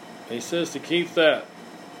 he says to keep that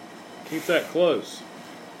close.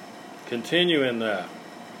 Continue in that.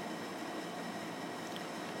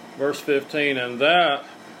 Verse 15, and that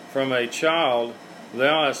from a child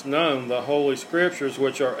thou hast known the holy Scriptures,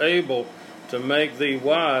 which are able to make thee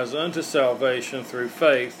wise unto salvation through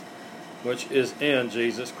faith, which is in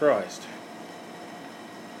Jesus Christ.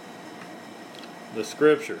 The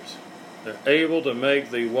Scriptures, they're able to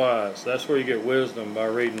make thee wise. That's where you get wisdom, by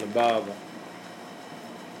reading the Bible.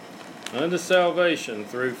 Unto salvation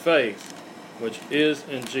through faith, which is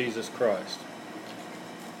in Jesus Christ.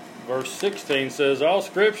 Verse 16 says, all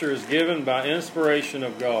Scripture is given by inspiration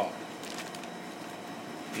of God.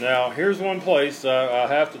 Now, here's one place I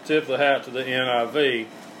have to tip the hat to the NIV.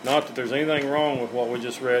 Not that there's anything wrong with what we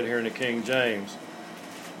just read here in the King James.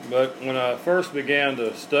 But when I first began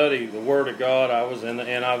to study the Word of God, I was in the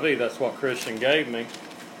NIV. That's what Christian gave me.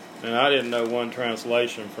 And I didn't know one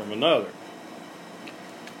translation from another.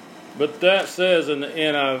 But that says in the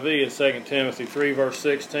NIV in 2 Timothy 3 verse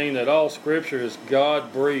 16 that all Scripture is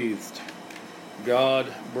God-breathed.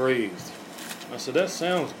 God-breathed. I said, that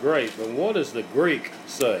sounds great, but what does the Greek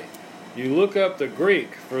say? You look up the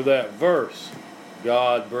Greek for that verse.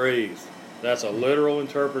 God-breathed. That's a literal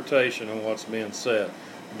interpretation of what's being said.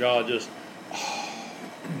 God just,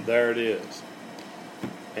 there it is.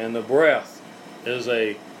 And the breath is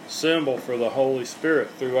a symbol for the Holy Spirit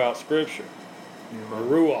throughout Scripture. The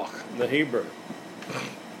Ruach, the Hebrew.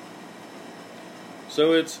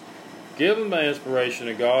 So it's given by inspiration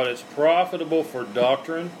of God. It's profitable for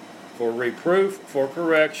doctrine, for reproof, for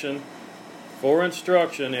correction, for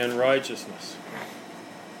instruction in righteousness,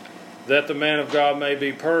 that the man of God may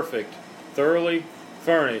be perfect, thoroughly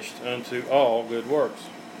furnished unto all good works.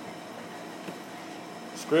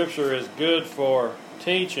 Scripture is good for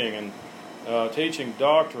teaching and teaching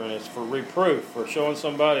doctrine. It's for reproof, for showing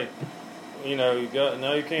somebody, you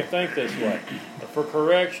can't think this way. For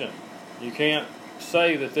correction, you can't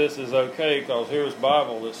say that this is okay because here's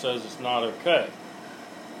Bible that says it's not okay.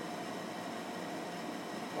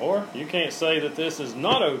 Or you can't say that this is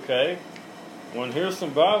not okay when here's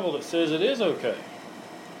some Bible that says it is okay.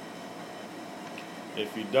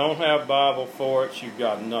 If you don't have Bible for it, you've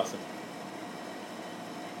got nothing.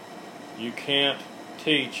 You can't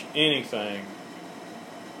teach anything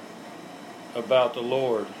about the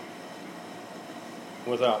Lord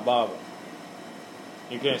without Bible.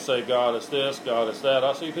 You can't say God is this, God is that.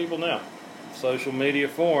 I see people now, social media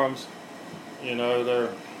forums,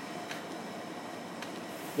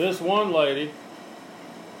 this one lady,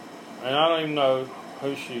 and I don't even know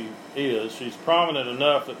who she is, she's prominent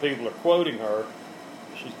enough that people are quoting her.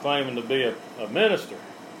 She's claiming to be a minister.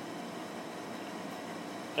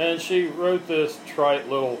 And she wrote this trite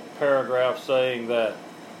little paragraph saying that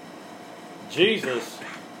Jesus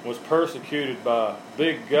was persecuted by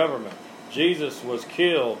big government. Jesus was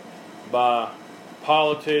killed by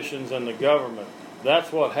politicians and the government.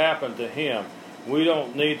 That's what happened to him. We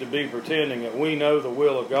don't need to be pretending that we know the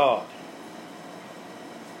will of God.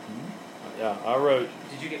 Yeah, I wrote.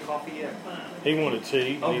 Did you get coffee yet? He wanted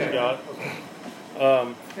tea. Okay. He's got it.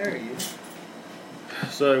 Okay. There he is.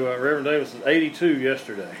 So Reverend Davis is 82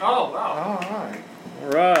 yesterday. Oh, wow. All right. All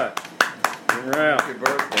right. You're out. Happy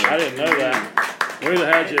birthday. I didn't know that. We'd have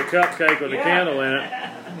had you a cupcake with a candle in it.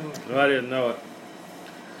 But I didn't know it.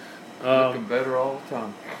 Looking better all the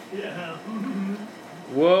time. Yeah.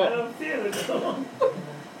 I Well, don't feel it though.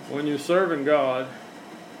 when you're serving God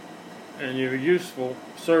and you're a useful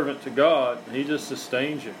servant to God, He just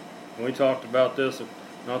sustains you. We talked about this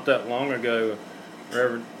not that long ago.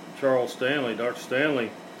 Reverend Charles Stanley, Dr.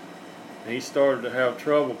 Stanley, he started to have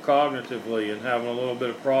trouble cognitively and having a little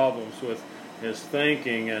bit of problems with his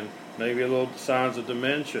thinking and maybe a little signs of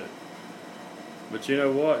dementia. But you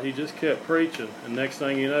know what? He just kept preaching, and next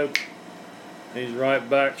thing you know, he's right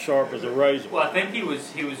back sharp as a razor. Well, I think he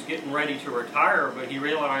was getting ready to retire, but he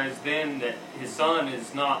realized then that his son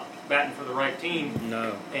is not batting for the right team.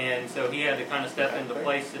 No. And so he had to kind of step into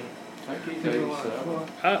place and.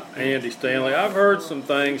 Andy Stanley. I've heard some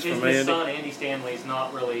things from Andy. His son, Andy Stanley, is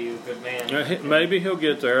not really a good man. Maybe he'll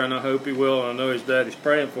get there, and I hope he will. I know his daddy's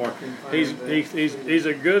praying for him. He's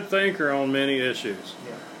a good thinker on many issues.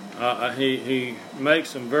 He makes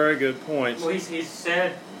some very good points. Well, he's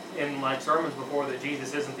said in my sermons before that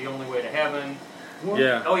Jesus isn't the only way to heaven. What?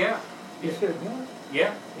 Yeah. Oh yeah. He said what?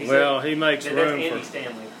 Yeah. He makes that's room Andy for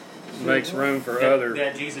Stanley. other.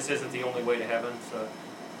 That Jesus isn't the only way to heaven. So.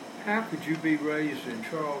 How could you be raised in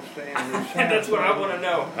Charles Stanley's That's what I want to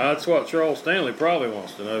know. That's what Charles Stanley probably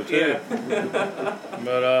wants to know too. Yeah. But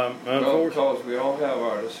Well, unfortunately, because we all have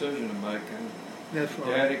our decision to make, and That's right.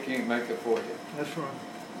 Daddy can't make it for you. That's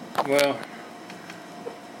right. well,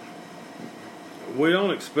 we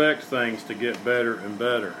don't expect things to get better and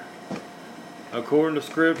better. According to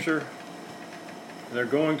Scripture, they're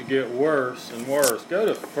going to get worse and worse. Go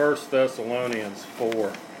to 1 Thessalonians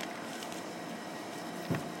 4.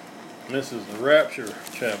 This is the rapture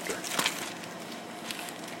chapter. Let's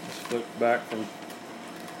flip back from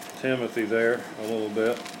Timothy there a little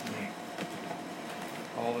bit.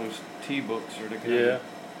 All those T-books are together.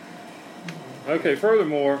 Yeah. Okay,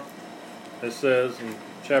 furthermore, it says in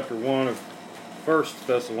chapter 1 of 1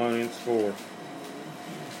 Thessalonians 4.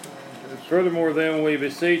 Furthermore, then we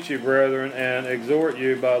beseech you, brethren, and exhort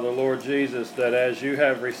you by the Lord Jesus, that as you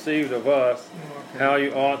have received of us how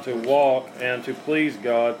you ought to walk and to please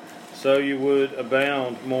God, so you would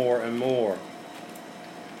abound more and more.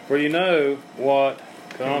 For you know what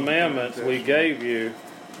commandments we gave you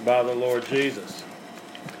by the Lord Jesus.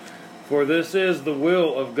 For this is the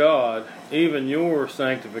will of God, even your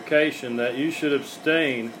sanctification, that you should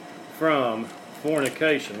abstain from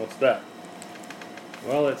fornication. What's that?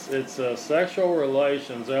 Well, it's sexual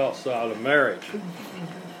relations outside of marriage.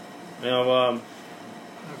 Now,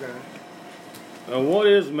 what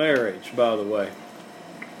is marriage, by the way?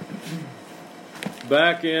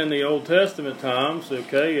 Back in the Old Testament times,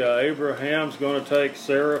 Abraham's going to take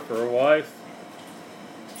Sarah for a wife.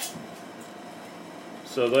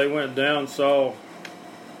 So they went down, saw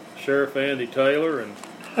Sheriff Andy Taylor, and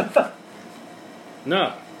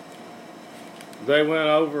no. They went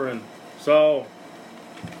over and saw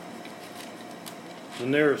the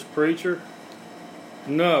nearest preacher.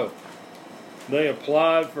 No. They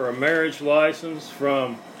applied for a marriage license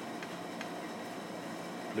from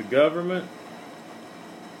the government.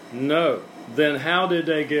 No. Then how did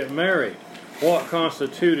they get married? What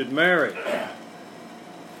constituted marriage?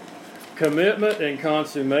 Commitment and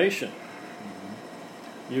consummation.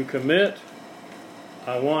 You commit,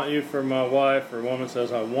 I want you for my wife, or a woman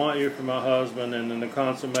says, I want you for my husband, and in the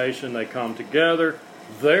consummation they come together,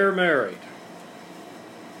 they're married.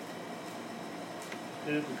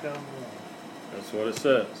 It become one. That's what it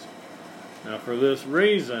says. Now for this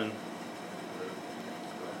reason,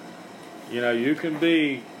 you can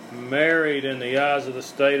be married in the eyes of the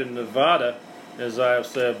state of Nevada, as I have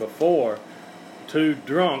said before. Two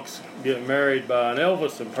drunks get married by an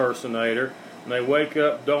Elvis impersonator, and they wake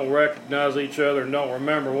up, don't recognize each other, and don't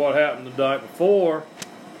remember what happened the night before.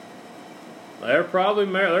 They're probably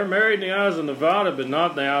married. They're married in the eyes of Nevada, but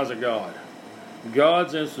not in the eyes of God.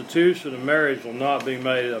 God's institution of marriage will not be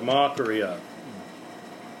made a mockery of.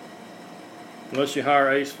 Unless you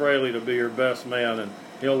hire Ace Frehley to be your best man, and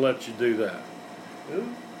he'll let you do that. Who?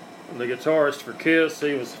 The guitarist for Kiss,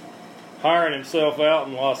 he was hiring himself out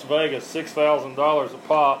in Las Vegas, $6,000 a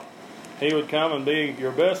pop. He would come and be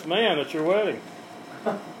your best man at your wedding.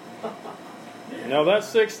 Now that's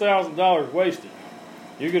 $6,000 wasted.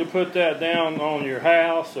 You could have put that down on your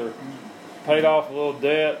house or paid off a little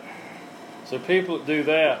debt. So people that do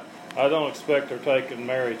that, I don't expect they're taking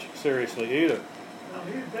marriage seriously either. Well,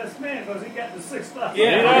 he's the best man because he got the 6,000.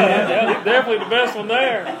 Yeah, he's definitely the best one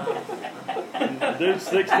there. Dude's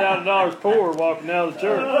 $6,000 poor walking out of the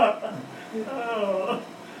church.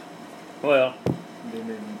 Well,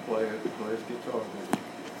 Didn't even play his guitar.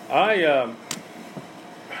 I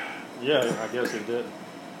guess he didn't.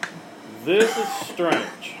 This is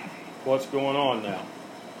strange, what's going on now.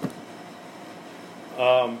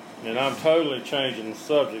 And I'm totally changing the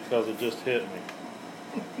subject because it just hit me.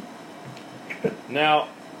 Now,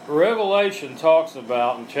 Revelation talks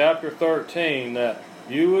about in chapter 13 that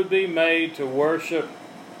you would be made to worship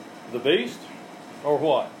the beast, or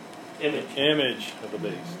what? Image of the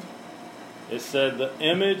beast. It said the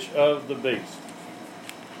image of the beast.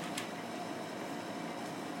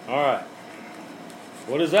 Alright.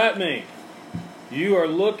 What does that mean? You are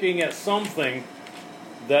looking at something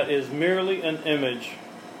that is merely an image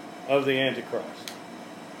of the Antichrist.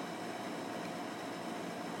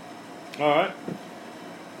 Alright.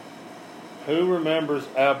 Who remembers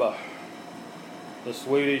ABBA? The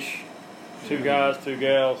Swedish two guys, two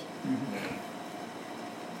gals.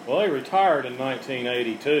 Well, they retired in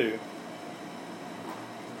 1982.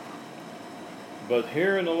 But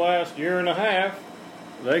here in the last year and a half,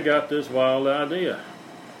 they got this wild idea.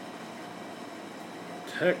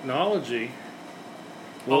 Technology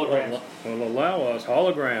will allow us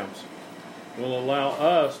holograms. will allow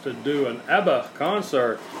us to do an ABBA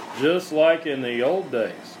concert just like in the old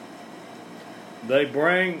days. They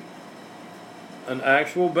bring an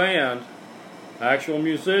actual band, actual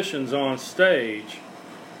musicians on stage,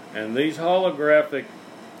 and these holographic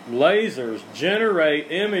lasers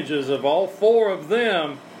generate images of all four of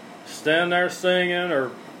them stand there singing,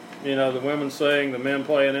 or the women sing, the men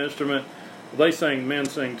play an instrument. They sing, men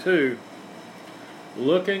sing too,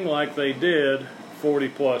 looking like they did 40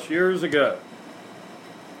 plus years ago.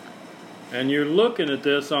 And you're looking at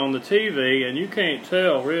this on the TV and you can't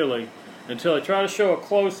tell really until they try to show a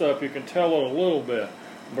close-up. You can tell it a little bit,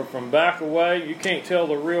 but from back away you can't tell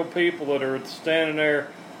the real people that are standing there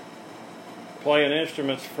playing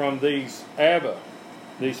instruments from these ABBA,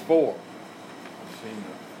 these four. I've seen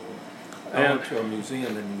that before. I went to a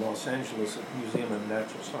museum in Los Angeles, a museum of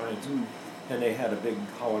natural science, and they had a big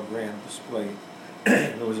hologram display.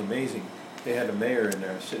 And it was amazing. They had a mayor in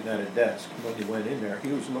there sitting at a desk. When you went in there,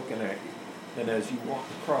 he was looking at you. And as you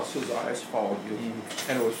walked across, his eyes followed you.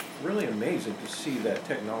 And it was really amazing to see that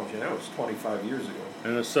technology. And that was 25 years ago.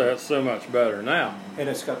 And it's so much better now. And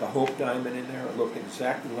it's got the Hope Diamond in there. It looked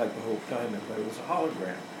exactly like the Hope Diamond, but it was a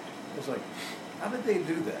hologram. It was like, how did they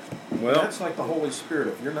do that? Well, that's like the Holy Spirit.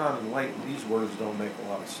 If you're not enlightened, these words don't make a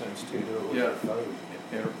lot of sense to you.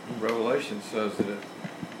 Yeah, Revelation says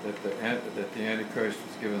that the Antichrist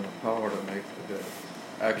was given the power to make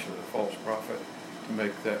actually the false prophet, to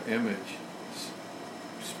make that image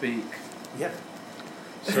speak. Yeah.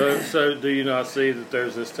 So do you not see that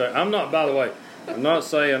there's this? I'm not. By the way, I'm not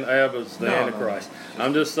saying ABBA's the Antichrist. No.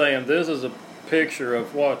 I'm just saying this is a picture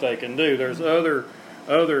of what they can do. There's other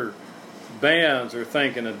bands are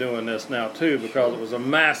thinking of doing this now too, because it was a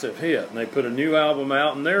massive hit, and they put a new album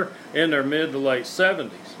out, and they're in their mid to late 70s.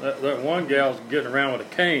 That one gal's getting around with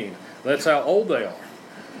a cane. That's how old they are.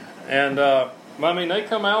 And I mean, they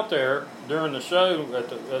come out there during the show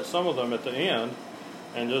at some of them at the end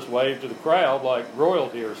and just wave to the crowd like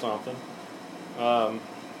royalty or something.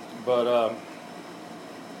 But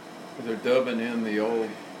they're dubbing in the old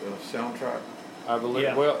soundtrack. I believe,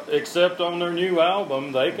 yeah. Well, except on their new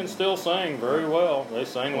album, they can still sing very well. They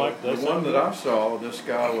sing like they the one that I saw, this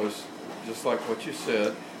guy was just like what you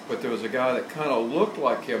said, but there was a guy that kind of looked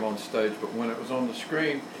like him on stage, but when it was on the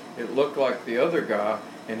screen, it looked like the other guy,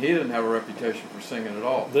 and he didn't have a reputation for singing at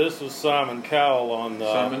all. This was Simon Cowell on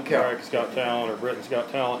America's Got Talent or Britain's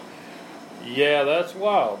Got Talent. Yeah, that's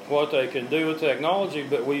wild what they can do with technology,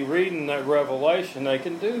 but we read in that Revelation they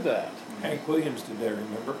can do that. Hank Williams did that,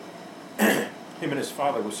 remember? Him and his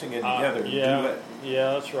father were singing together. Yeah,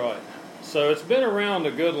 that's right. So it's been around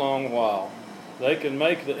a good long while. They can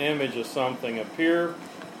make the image of something appear.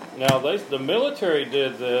 Now, the military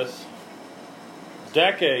did this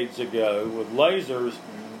decades ago with lasers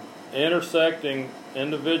intersecting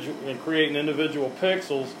individual and creating individual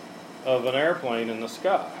pixels of an airplane in the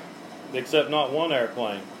sky. Except not one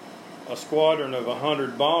airplane. A squadron of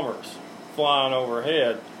 100 bombers flying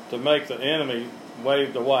overhead to make the enemy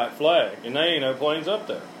wave the white flag, and there ain't no planes up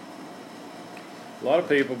there. A lot of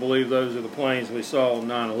people believe those are the planes we saw on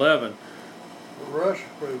 9/11. Russia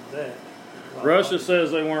proved that. Russia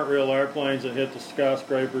says they weren't real airplanes that hit the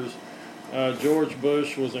skyscrapers. George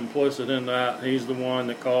Bush was implicit in that. He's the one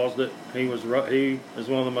that caused it. He is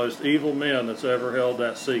one of the most evil men that's ever held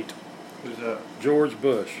that seat. Who's that? George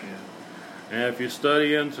Bush. Yeah. And if you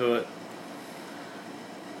study into it,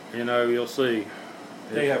 you'll see.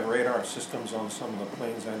 They have radar systems on some of the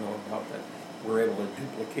planes I know about that were able to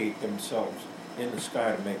duplicate themselves in the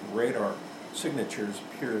sky to make radar signatures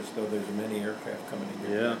appear as though there's many aircraft coming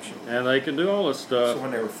in your direction. And they can do all this stuff. So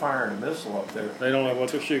when they were firing a missile up there, they don't know what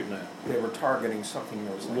they're shooting at. They were targeting something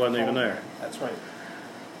that was like wasn't even there. That's right.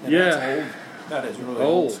 And yeah, that's old. That is really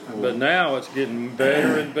old school. But now it's getting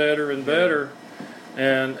better and better and better,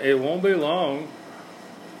 and it won't be long.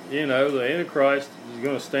 The Antichrist is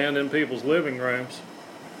going to stand in people's living rooms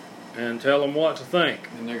and tell them what to think.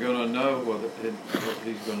 And they're going to know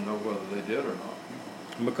he's going to know whether they did or not.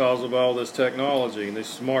 Because of all this technology, these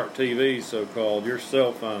smart TVs, so-called, your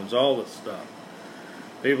cell phones, all this stuff.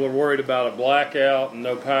 People are worried about a blackout and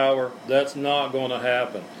no power. That's not going to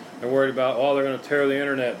happen. They're worried about, they're going to tear the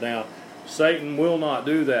internet down. Satan will not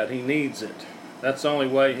do that. He needs it. That's the only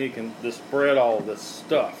way he can spread all this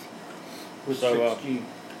stuff. With so, 6G.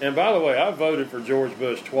 And by the way, I voted for George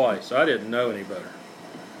Bush twice. I didn't know any better.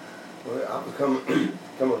 Well, I was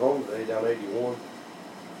coming home today down 81,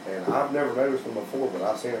 and I've never noticed them before, but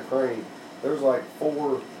I seen a crane. There's like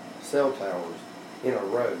 4 cell towers in a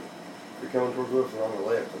row. You're coming towards Wilson on the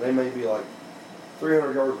left, and they may be like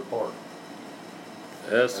 300 yards apart.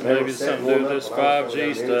 That's maybe something to do with this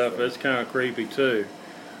 5G stuff. It's kind of creepy too.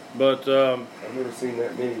 But I've never seen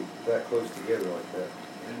that many that close together like that.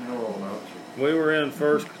 we were in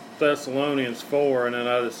 1 Thessalonians 4, and then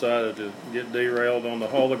I decided to get derailed on the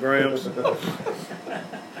holograms.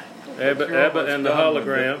 Abba and the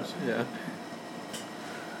holograms. Yeah.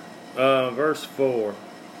 Verse 4.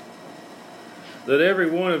 That every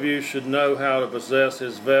one of you should know how to possess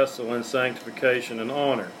his vessel in sanctification and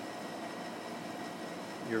honor.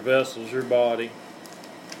 Your vessel's your body.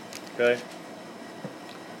 Okay?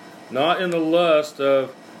 Not in the lust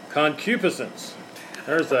of concupiscence.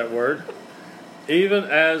 There's that word. Even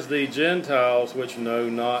as the Gentiles which know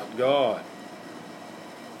not God.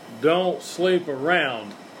 Don't sleep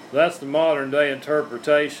around. That's the modern day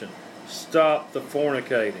interpretation. Stop the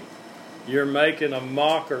fornicating. You're making a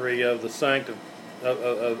mockery of the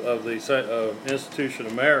institution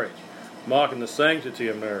of marriage, mocking the sanctity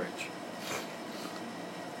of marriage.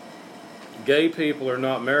 Gay people are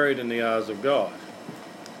not married in the eyes of God.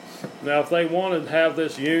 Now, if they want to have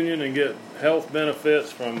this union and get health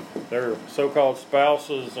benefits from their so-called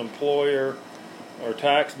spouse's employer, or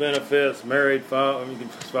tax benefits, married,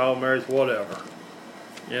 file marriage, whatever,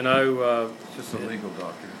 you know, it's just a legal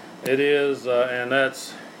document. It is, and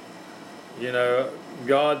that's, you know,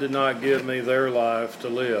 God did not give me their life to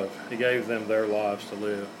live. He gave them their lives to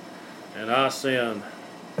live. And I sin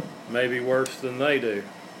maybe worse than they do.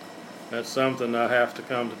 That's something I have to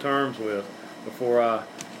come to terms with before I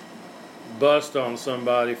bust on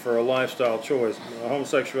somebody for a lifestyle choice.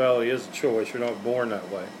 Homosexuality is a choice. You're not born that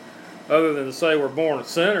way. Other than to say we're born a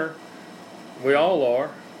sinner, we all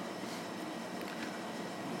are.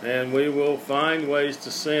 And we will find ways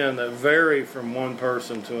to sin that vary from one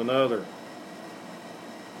person to another.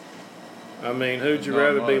 I mean, who'd you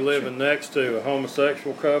rather be living next to, a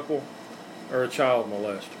homosexual couple or a child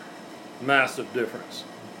molester? Massive difference.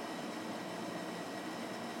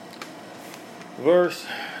 Verse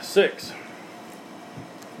 6.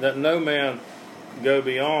 That no man go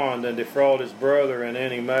beyond and defraud his brother in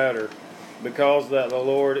any matter, because that the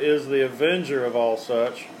Lord is the avenger of all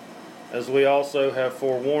such, as we also have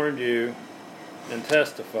forewarned you and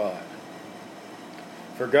testified.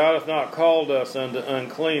 For God hath not called us unto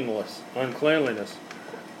uncleanliness,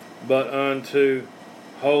 but unto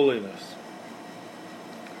holiness.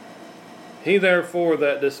 He therefore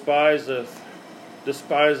that despiseth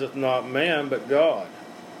not man, but God,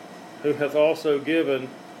 who hath also given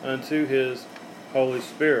unto his Holy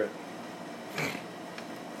Spirit.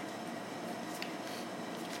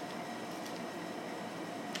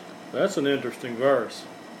 That's an interesting verse.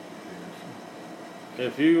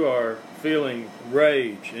 If you are feeling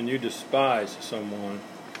rage and you despise someone,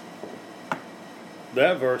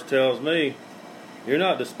 that verse tells me you're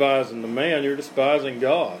not despising the man, you're despising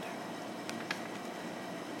God.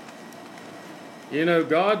 You know,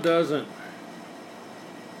 God doesn't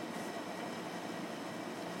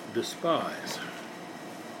despise.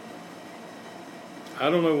 I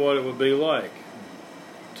don't know what it would be like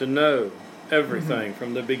to know everything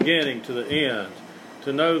from the beginning to the end,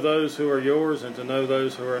 to know those who are yours and to know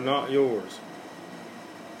those who are not yours.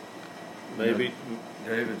 Maybe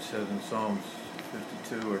David said in Psalms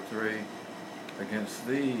 52 or 3, against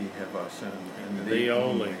thee have I sinned, and thee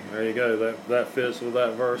only. There you go. That fits with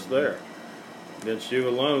that verse there. Against you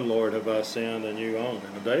alone, Lord, have I sinned, and you only.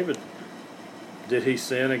 Now, David, did he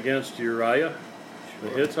sin against Uriah the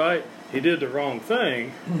Hittite? He did the wrong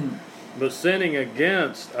thing, but sinning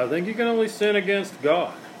against, I think you can only sin against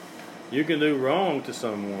God. You can do wrong to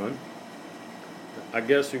someone. I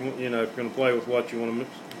guess you know, if you're going to play with what you want to,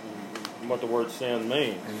 what the word sin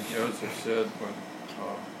means. And Joseph said when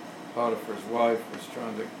Potiphar's wife was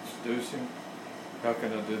trying to seduce him, how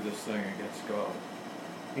can I do this thing against God?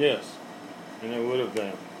 Yes, and it would have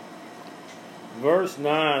been. Verse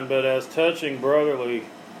 9, but as touching brotherly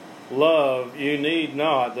love, you need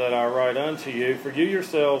not that I write unto you, for you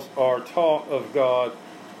yourselves are taught of God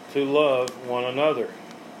to love one another.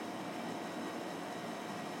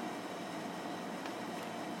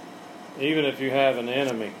 Even if you have an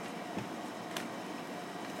enemy,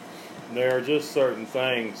 there are just certain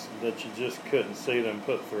things that you just couldn't see them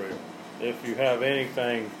put through. If you have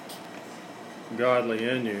anything godly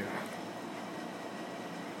in you,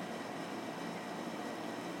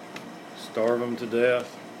 starve them to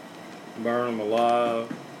death, burn them alive.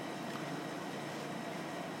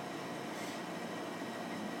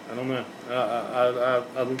 I don't know.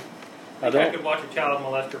 I think I could watch a child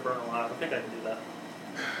molester burn alive. I think I can do that.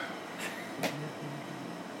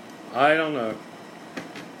 I don't know.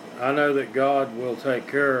 I know that God will take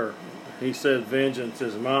care. He said, vengeance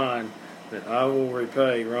is mine, that I will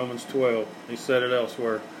repay. Romans 12. He said it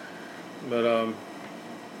elsewhere. But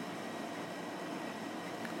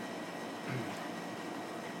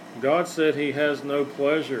God said He has no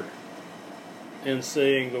pleasure in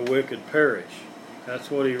seeing the wicked perish.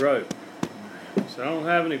 That's what He wrote. He said, I don't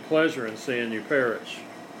have any pleasure in seeing you perish.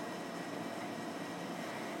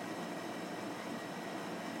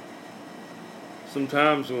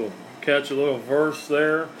 Sometimes we'll catch a little verse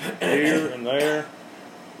there, here and there,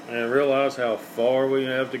 and realize how far we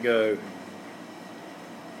have to go.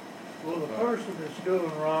 Well, the person that's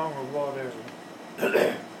doing wrong or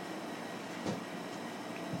whatever,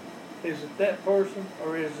 is it that person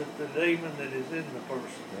or is it the demon that is in the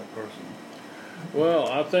person? That person. Well,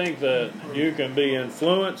 I think that you can be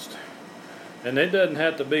influenced, and it doesn't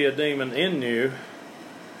have to be a demon in you.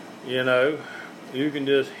 You know, you can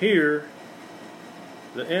just hear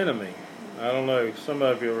the enemy. I don't know, some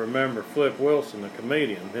of you remember Flip Wilson, the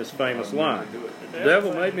comedian, his famous line, "The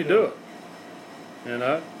devil made me do it." You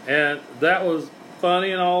know, and that was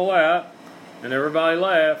funny and all that, and everybody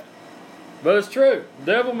laughed. But it's true. The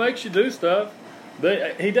devil makes you do stuff.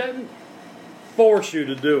 He doesn't force you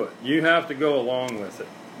to do it. You have to go along with it.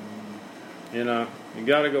 You know, you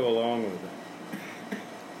got to go along with it.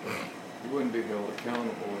 You wouldn't be held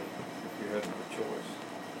accountable if you had no choice.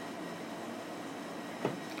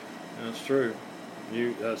 That's true.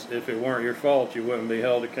 If it weren't your fault, you wouldn't be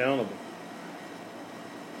held accountable.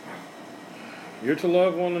 You're to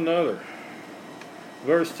love one another.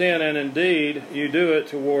 Verse 10, and indeed you do it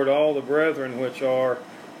toward all the brethren which are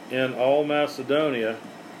in all Macedonia,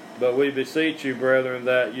 but we beseech you, brethren,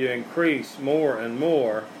 that you increase more and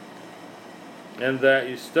more, and that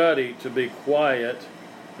you study to be quiet,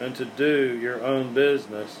 and to do your own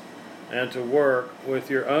business, and to work with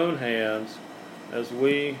your own hands, as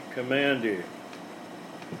we command you.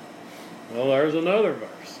 Well, there's another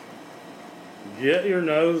verse. Get your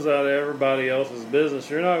nose out of everybody else's business.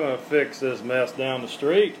 You're not going to fix this mess down the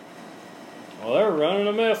street. Well, they're running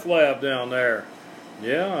a meth lab down there.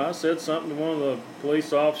 Yeah, I said something to one of the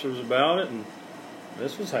police officers about it, and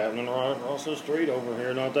this was happening right across the street over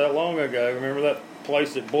here not that long ago. Remember that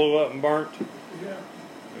place that blew up and burnt? Yeah.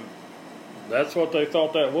 That's what they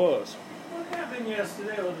thought that was. What happened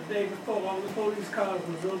yesterday or the day before? One of the police cars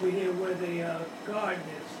was over here where the garden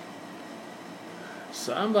is.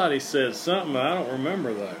 Somebody said something, I don't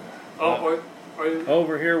remember though. Oh,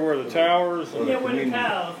 Over here where the towers, Yeah, where the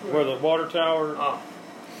cows were. where the water tower. oh,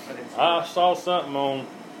 I didn't see I saw something on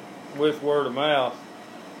with word of mouth,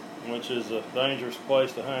 which is a dangerous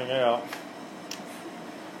place to hang out.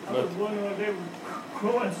 I was wondering if they were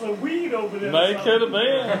growing some weed over there. They could have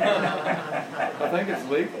been. I think it's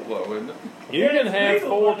legal though, isn't it? You Yeah, can it's have legal,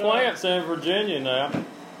 4 but, plants in Virginia now.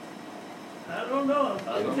 I don't know.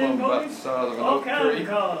 I don't Ten know about the police, size of an all oak kinds tree. of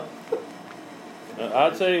cars.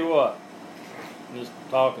 I'll tell you what, just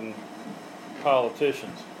talking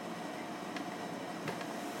politicians.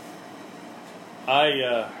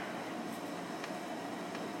 I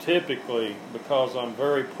typically, because I'm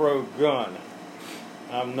very pro-gun,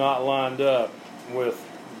 I'm not lined up with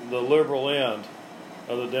the liberal end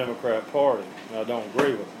of the Democrat Party. I don't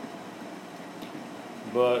agree with it.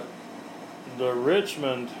 But the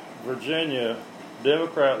Richmond, Virginia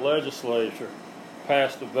Democrat legislature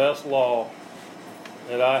passed the best law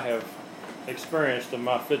that I have experienced in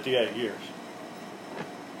my 58 years.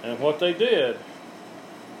 And what they did,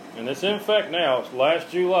 and it's in effect now, it's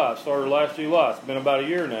last July, it started last July, it's been about a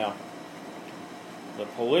year now. The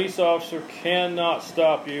police officer cannot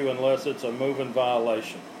stop you unless it's a moving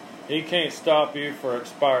violation. He can't stop you for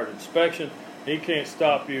expired inspection. He can't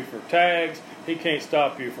stop you for tags. He can't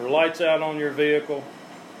stop you for lights out on your vehicle.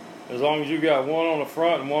 As long as you got one on the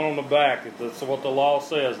front and one on the back, that's what the law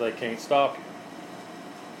says, they can't stop you.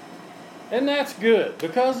 And that's good,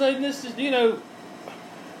 because this is, you know,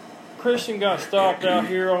 Christian got stopped out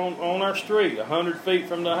here on our street, 100 feet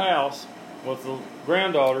from the house, with the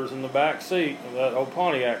granddaughters in the back seat of that old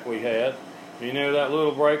Pontiac we had. You know that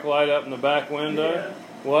little brake light up in the back window? Yeah.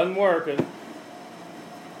 Wasn't working.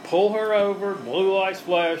 Pull her over, blue lights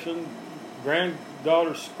flashing,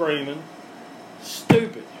 granddaughter screaming.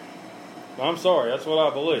 Stupid. I'm sorry, that's what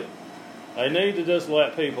I believe. They need to just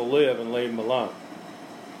let people live and leave them alone.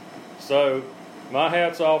 So, my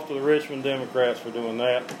hat's off to the Richmond Democrats for doing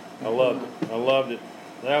that. I loved it. I loved it.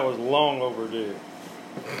 That was long overdue.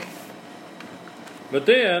 But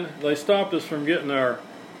then, they stopped us from getting our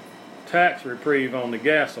tax reprieve on the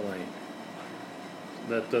gasoline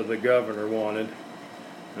that the governor wanted.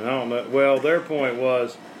 And I don't know, well, their point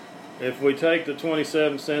was, if we take the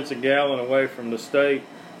 27 cents a gallon away from the state,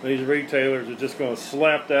 these retailers are just going to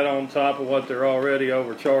slap that on top of what they're already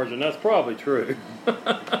overcharging. That's probably true.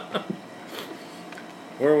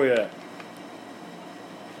 Where are we at?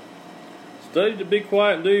 Study to be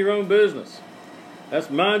quiet and do your own business. That's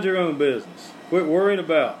mind your own business. Quit worrying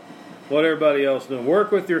about what everybody else is doing.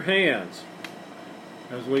 Work with your hands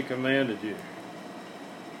as we commanded you.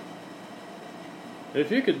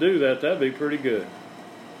 If you could do that, that'd be pretty good.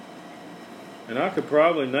 And I could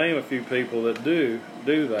probably name a few people that do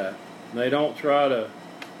that. They don't try to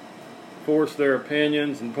force their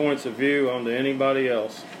opinions and points of view onto anybody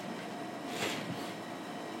else.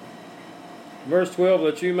 Verse 12,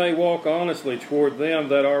 that you may walk honestly toward them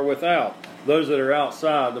that are without, those that are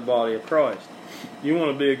outside the body of Christ. You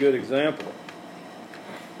want to be a good example.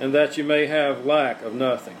 And that you may have lack of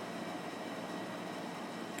nothing.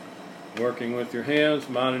 Working with your hands,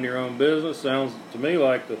 minding your own business, sounds to me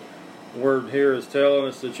like the word here is telling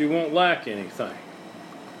us that you won't lack anything.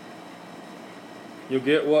 You'll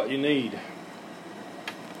get what you need.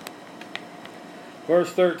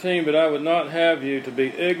 Verse 13, but I would not have you to be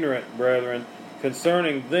ignorant, brethren,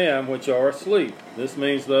 concerning them which are asleep. This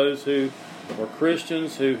means those who are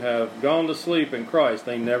Christians who have gone to sleep in Christ.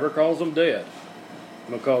 They never calls them dead.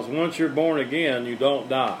 Because once you're born again, you don't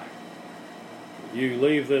die. You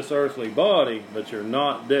leave this earthly body, but you're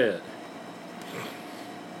not dead.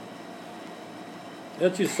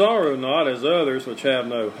 That you sorrow not as others which have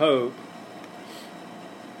no hope.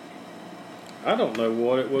 I don't know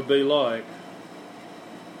what it would be like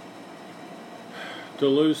to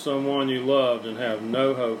lose someone you loved and have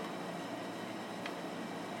no hope.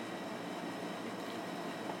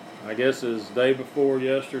 I guess it's day before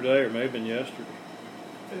yesterday, or maybe yesterday.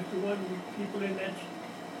 51 people in that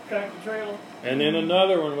tractor trailer. And then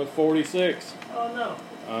another one with 46. Oh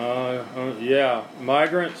no. Yeah,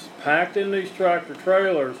 migrants packed in these tractor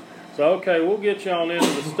trailers. So okay, we'll get you on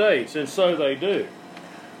into the States, and so they do.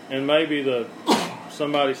 And maybe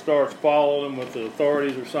somebody starts following them with the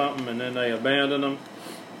authorities or something, and then they abandon them.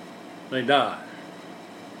 They die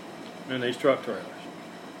in these truck trailers.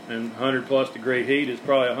 And 100+ degree heat is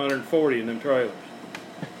probably 140 in them trailers.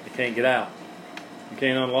 They can't get out. You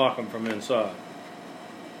can't unlock them from inside.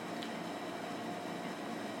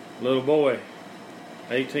 Little boy,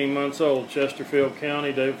 18 months old, Chesterfield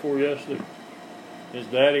County, day before yesterday. His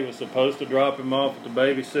daddy was supposed to drop him off at the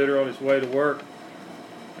babysitter on his way to work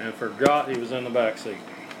and forgot he was in the back seat.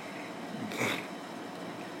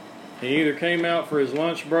 He either came out for his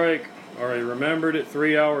lunch break or he remembered it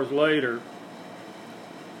 3 hours later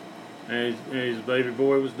and his baby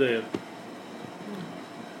boy was dead.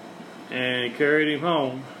 And he carried him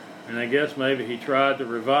home, and I guess maybe he tried to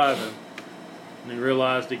revive him, and he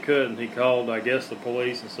realized he couldn't. He called, I guess, the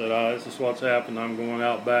police and said, this is what's happened. I'm going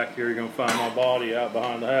out back here. You're going to find my body out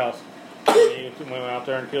behind the house. And he went out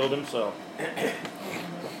there and killed himself.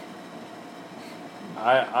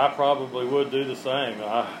 I probably would do the same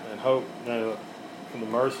and hope for the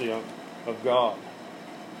mercy of God.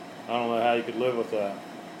 I don't know how you could live with that.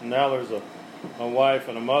 And now there's a wife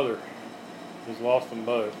and a mother who's lost them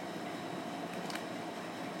both.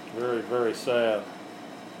 Very, very sad.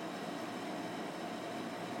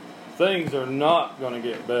 Things are not going to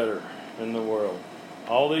get better in the world.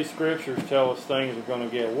 All these scriptures tell us things are going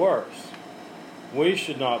to get worse. We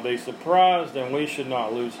should not be surprised, and we should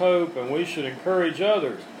not lose hope, and we should encourage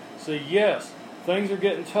others. See, yes, things are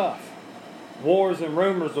getting tough. Wars and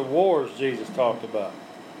rumors of wars, Jesus talked about.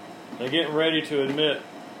 They're getting ready to admit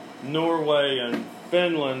Norway and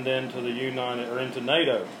Finland into into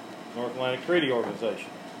NATO, North Atlantic Treaty Organization.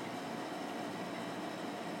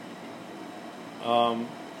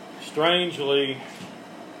 Strangely,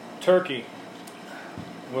 Turkey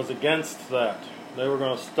was against that. They were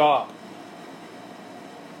going to stop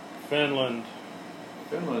Finland.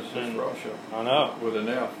 Finland's just Russia. I know. With an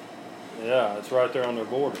F. Yeah, it's right there on their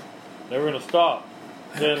border. They were going to stop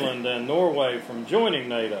Finland and Norway from joining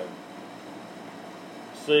NATO.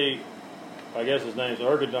 See, I guess his name's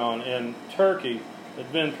Erdogan, in Turkey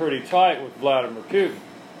had been pretty tight with Vladimir Putin.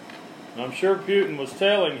 And I'm sure Putin was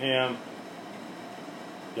telling him,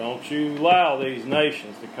 don't you allow these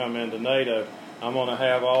nations to come into NATO. I'm going to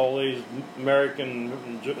have all these American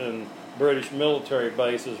and British military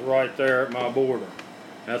bases right there at my border.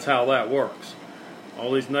 That's how that works.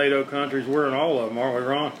 All these NATO countries, we're in all of them, aren't we,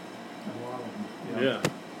 Ron? A lot of them. Yeah.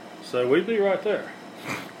 So we'd be right there.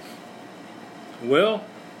 Well,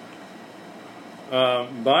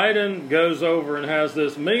 Biden goes over and has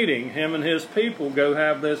this meeting. Him and his people go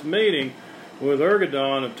have this meeting with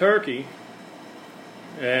Erdogan of Turkey.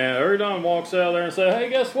 And Erdogan walks out there and says, hey,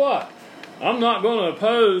 guess what? I'm not going to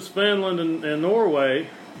oppose Finland and Norway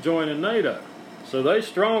joining NATO. So they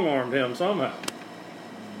strong-armed him somehow.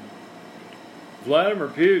 Vladimir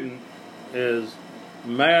Putin is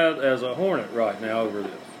mad as a hornet right now over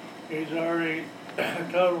this. He's already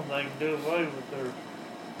I told them they can do away with their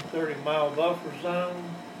 30-mile buffer zone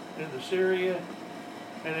into Syria,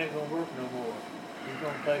 and it ain't gonna work no more. We're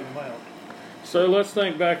gonna take them out. So let's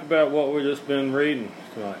think back about what we've just been reading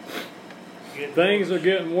tonight. Things are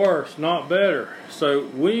getting worse, not better. So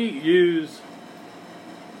we use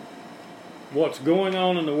what's going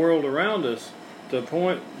on in the world around us to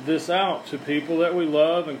point this out to people that we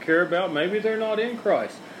love and care about. Maybe they're not in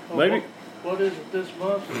Christ. Well, Maybe. What is it this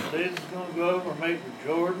month? This is going to go over maybe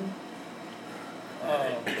Jordan,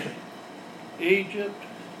 Egypt,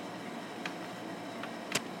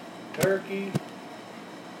 Turkey,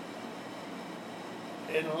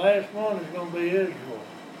 and the last one is going to be Israel.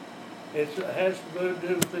 It has to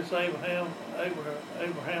do with this Abraham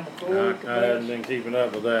Accord. I haven't been keeping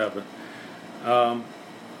up with that, but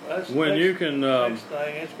That's when next, you can, next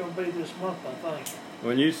thing, it's going to be this month, I think.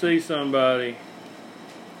 when you see somebody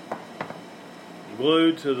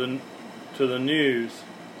glued to the news,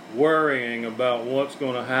 worrying about what's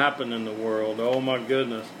going to happen in the world, oh my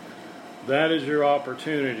goodness, that is your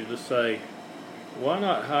opportunity to say, why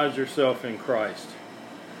not hide yourself in Christ?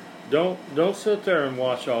 Don't sit there and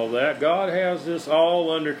watch all that. God has this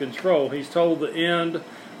all under control. He's told the end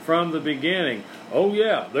from the beginning. Oh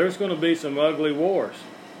yeah, there's going to be some ugly wars.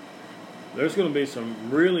 There's going to be some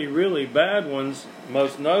really, really bad ones,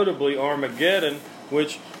 most notably Armageddon,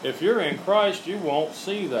 which if you're in Christ, you won't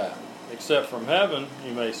see that. Except from heaven,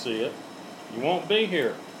 you may see it. You won't be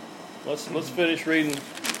here. Let's finish reading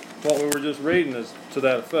what we were just reading is to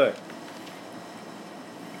that effect.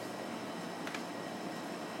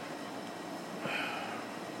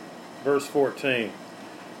 Verse 14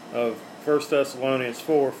 of 1 Thessalonians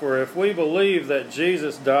 4, for if we believe that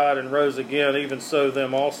Jesus died and rose again, even so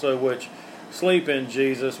them also which sleep in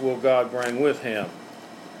Jesus will God bring with him.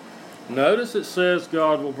 Notice it says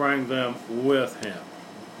God will bring them with him.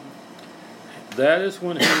 That is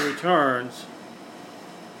when he returns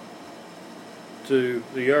to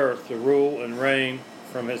the earth to rule and reign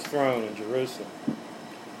from his throne in Jerusalem.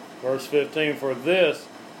 Verse 15, for this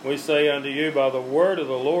we say unto you by the word of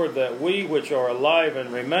the Lord, that we which are alive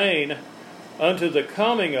and remain unto the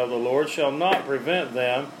coming of the Lord shall not prevent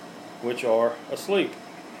them which are asleep.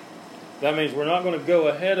 That means we're not going to go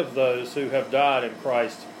ahead of those who have died in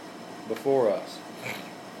Christ before us.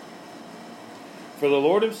 For the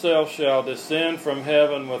Lord himself shall descend from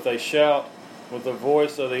heaven with a shout, with the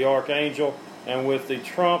voice of the archangel, and with the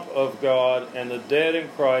trump of God, and the dead in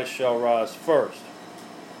Christ shall rise first.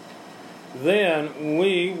 Then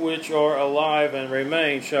we which are alive and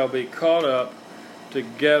remain shall be caught up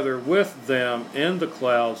together with them in the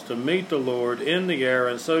clouds to meet the Lord in the air,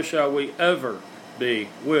 and so shall we ever be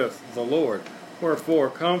with the Lord. Wherefore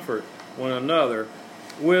comfort one another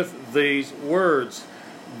with these words.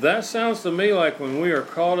 That sounds to me like when we are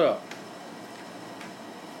caught up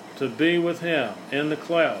to be with him in the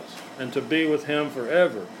clouds and to be with him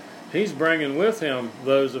forever, he's bringing with him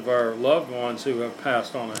those of our loved ones who have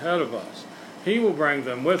passed on ahead of us. He will bring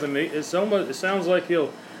them with him. It sounds like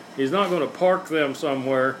he's not going to park them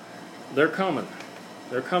somewhere. They're coming.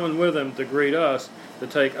 They're coming with him to greet us, to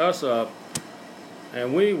take us up,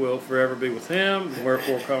 and we will forever be with him.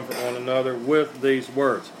 Wherefore comfort one another with these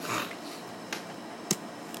words.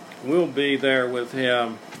 We'll be there with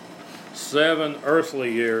him 7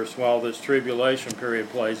 earthly years while this tribulation period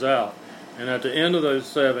plays out. And at the end of those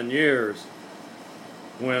 7 years,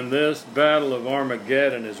 when this battle of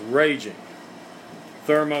Armageddon is raging,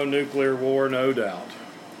 thermonuclear war, no doubt.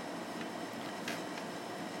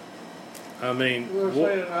 I mean, We're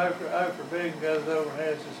saying after Big goes over and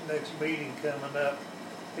has this next meeting coming up,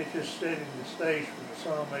 it's just setting the stage for the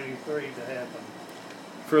Psalm 83 to happen.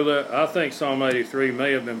 I think Psalm 83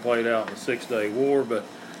 may have been played out in the 6-day war, but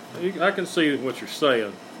I can see what you're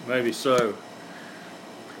saying. Maybe so.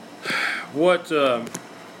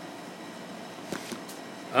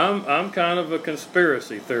 I'm kind of a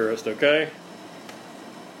conspiracy theorist, okay?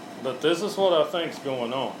 But this is what I think's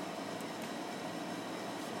going on.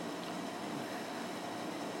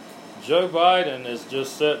 Joe Biden is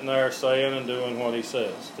just sitting there saying and doing what he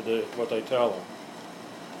says to do, what they tell him.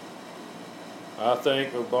 I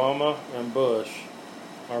think Obama and Bush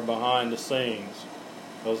are behind the scenes.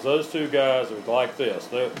 Because those two guys are like this.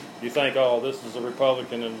 You think, oh, this is a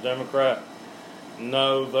Republican and a Democrat?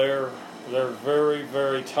 No, they're very,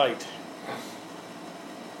 very tight.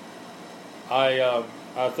 I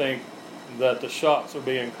think that the shots are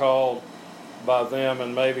being called by them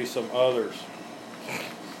and maybe some others.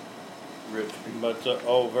 Rich. But,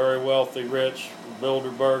 very wealthy, rich,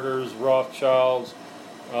 Bilderbergers, Rothschilds,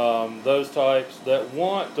 those types that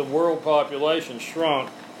want the world population shrunk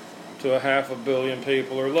to 500 million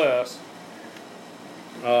people or less,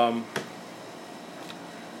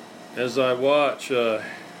 as I watch, and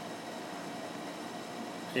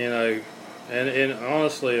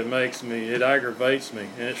honestly, it aggravates me,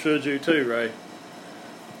 and it should you too, Ray,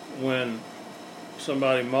 when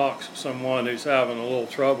somebody mocks someone who's having a little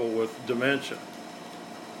trouble with dementia.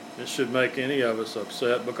 It should make any of us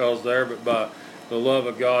upset, because there, but by the love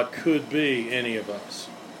of God, could be any of us.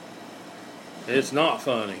 It's not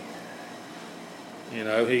funny.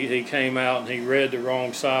 He came out and he read the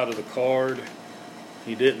wrong side of the card.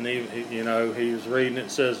 He didn't even, he was reading it.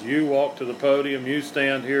 It says, you walk to the podium, you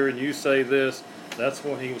stand here, and you say this. That's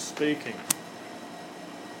what he was speaking.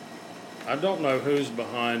 I don't know who's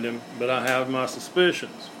behind him, but I have my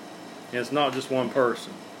suspicions. It's not just one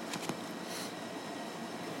person.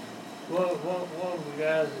 Well, one of the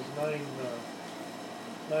guys is named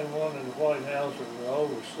one in the White House, or the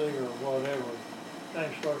overseer or whatever. His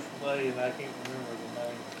name starts with A, and I can't remember the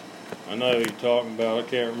name. I know who you're talking about. I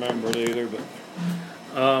can't remember it either,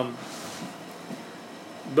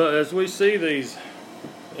 but as we see these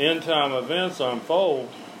end time events unfold,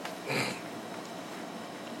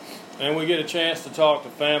 and we get a chance to talk to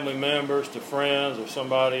family members, to friends, or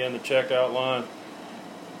somebody in the checkout line,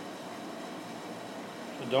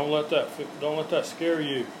 don't let that scare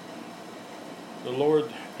you. The Lord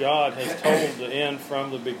God has told the end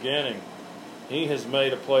from the beginning. He has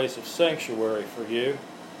made a place of sanctuary for you.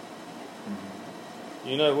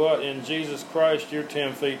 You know what? In Jesus Christ, you're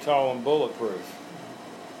 10 feet tall and bulletproof.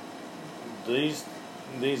 These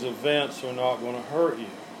events are not going to hurt you.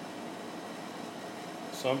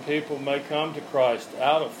 Some people may come to Christ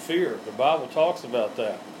out of fear. The Bible talks about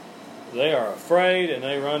that. They are afraid and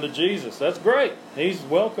they run to Jesus. That's great. He's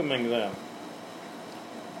welcoming them.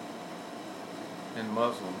 And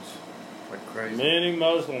Muslims, like crazy. Many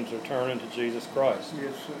Muslims are turning to Jesus Christ.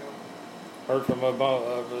 Yes, sir. Heard from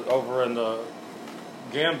over in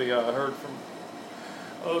Gambia. I heard from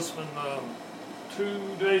Osman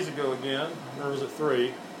 2 days ago again. Or was it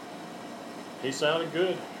 3? He sounded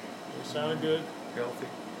good. Healthy.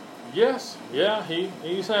 Yes, yeah.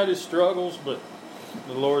 He's had his struggles, but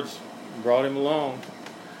the Lord's brought him along.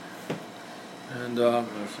 And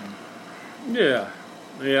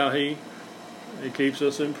he keeps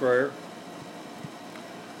us in prayer.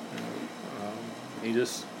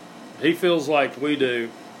 He feels like we do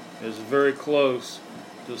is very close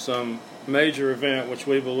to some major event, which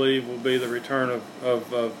we believe will be the return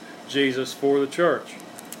of Jesus for the church.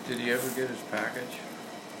 Did he ever get his package?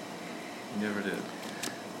 He never did.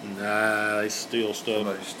 Nah, they steal stuff.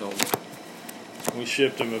 Somebody stole it. We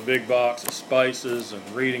shipped him a big box of spices and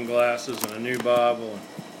reading glasses and a new Bible. And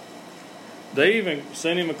they even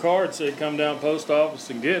sent him a card, said come down to the post office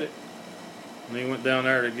and get it. And he went down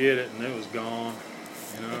there to get it, and it was gone.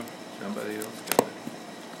 Somebody else got it.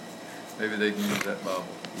 Maybe they can use that Bible.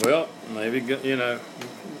 Well, maybe,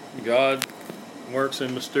 God works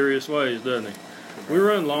in mysterious ways, doesn't he? We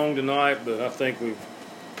run long tonight, but I think we've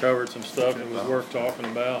covered some stuff that was worth talking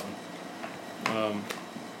about.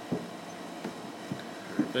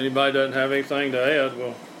 If anybody doesn't have anything to add,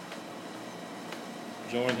 we'll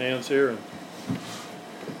join hands here and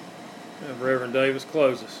have Reverend Davis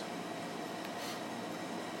close us.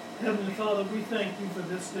 Heavenly Father, we thank you for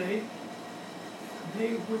this day, a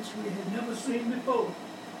day which we had never seen before.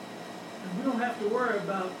 And we don't have to worry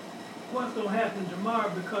about what's going to happen tomorrow,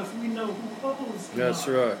 because we know who holds tomorrow. That's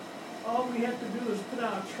right. All we have to do is put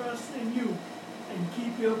our trust in you and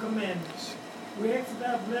keep your commandments. We ask that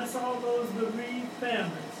thou bless all those bereaved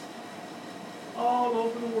families all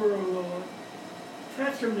over the world, Lord.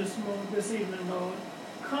 Touch them this evening, Lord.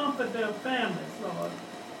 Comfort their families, Lord.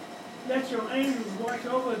 Let your angels watch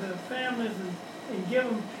over their families and give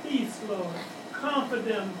them peace, Lord. Comfort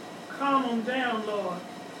them, calm them down, Lord.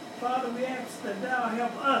 Father, we ask that thou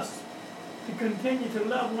help us to continue to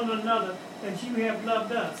love one another as you have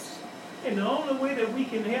loved us. And the only way that we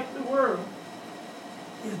can help the world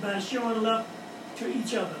is by showing love to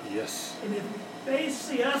each other. Yes. And if they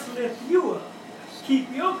see us lift you up,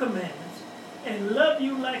 keep your commandments, and love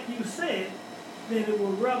you like you said, then it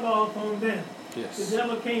will rub off on them. Yes. The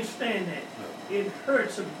devil can't stand that. No. It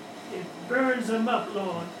hurts them. It burns them up,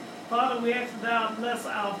 Lord. Father, we ask that thou bless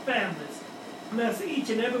our families. Bless each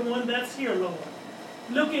and every one that's here, Lord.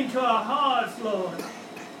 Look into our hearts, Lord.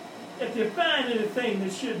 If you find anything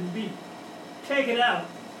that shouldn't be, take it out.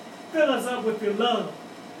 Fill us up with your love.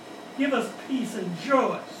 Give us peace and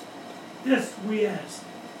joy. This we ask.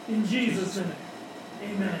 In Jesus' name.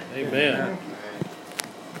 Amen. Amen.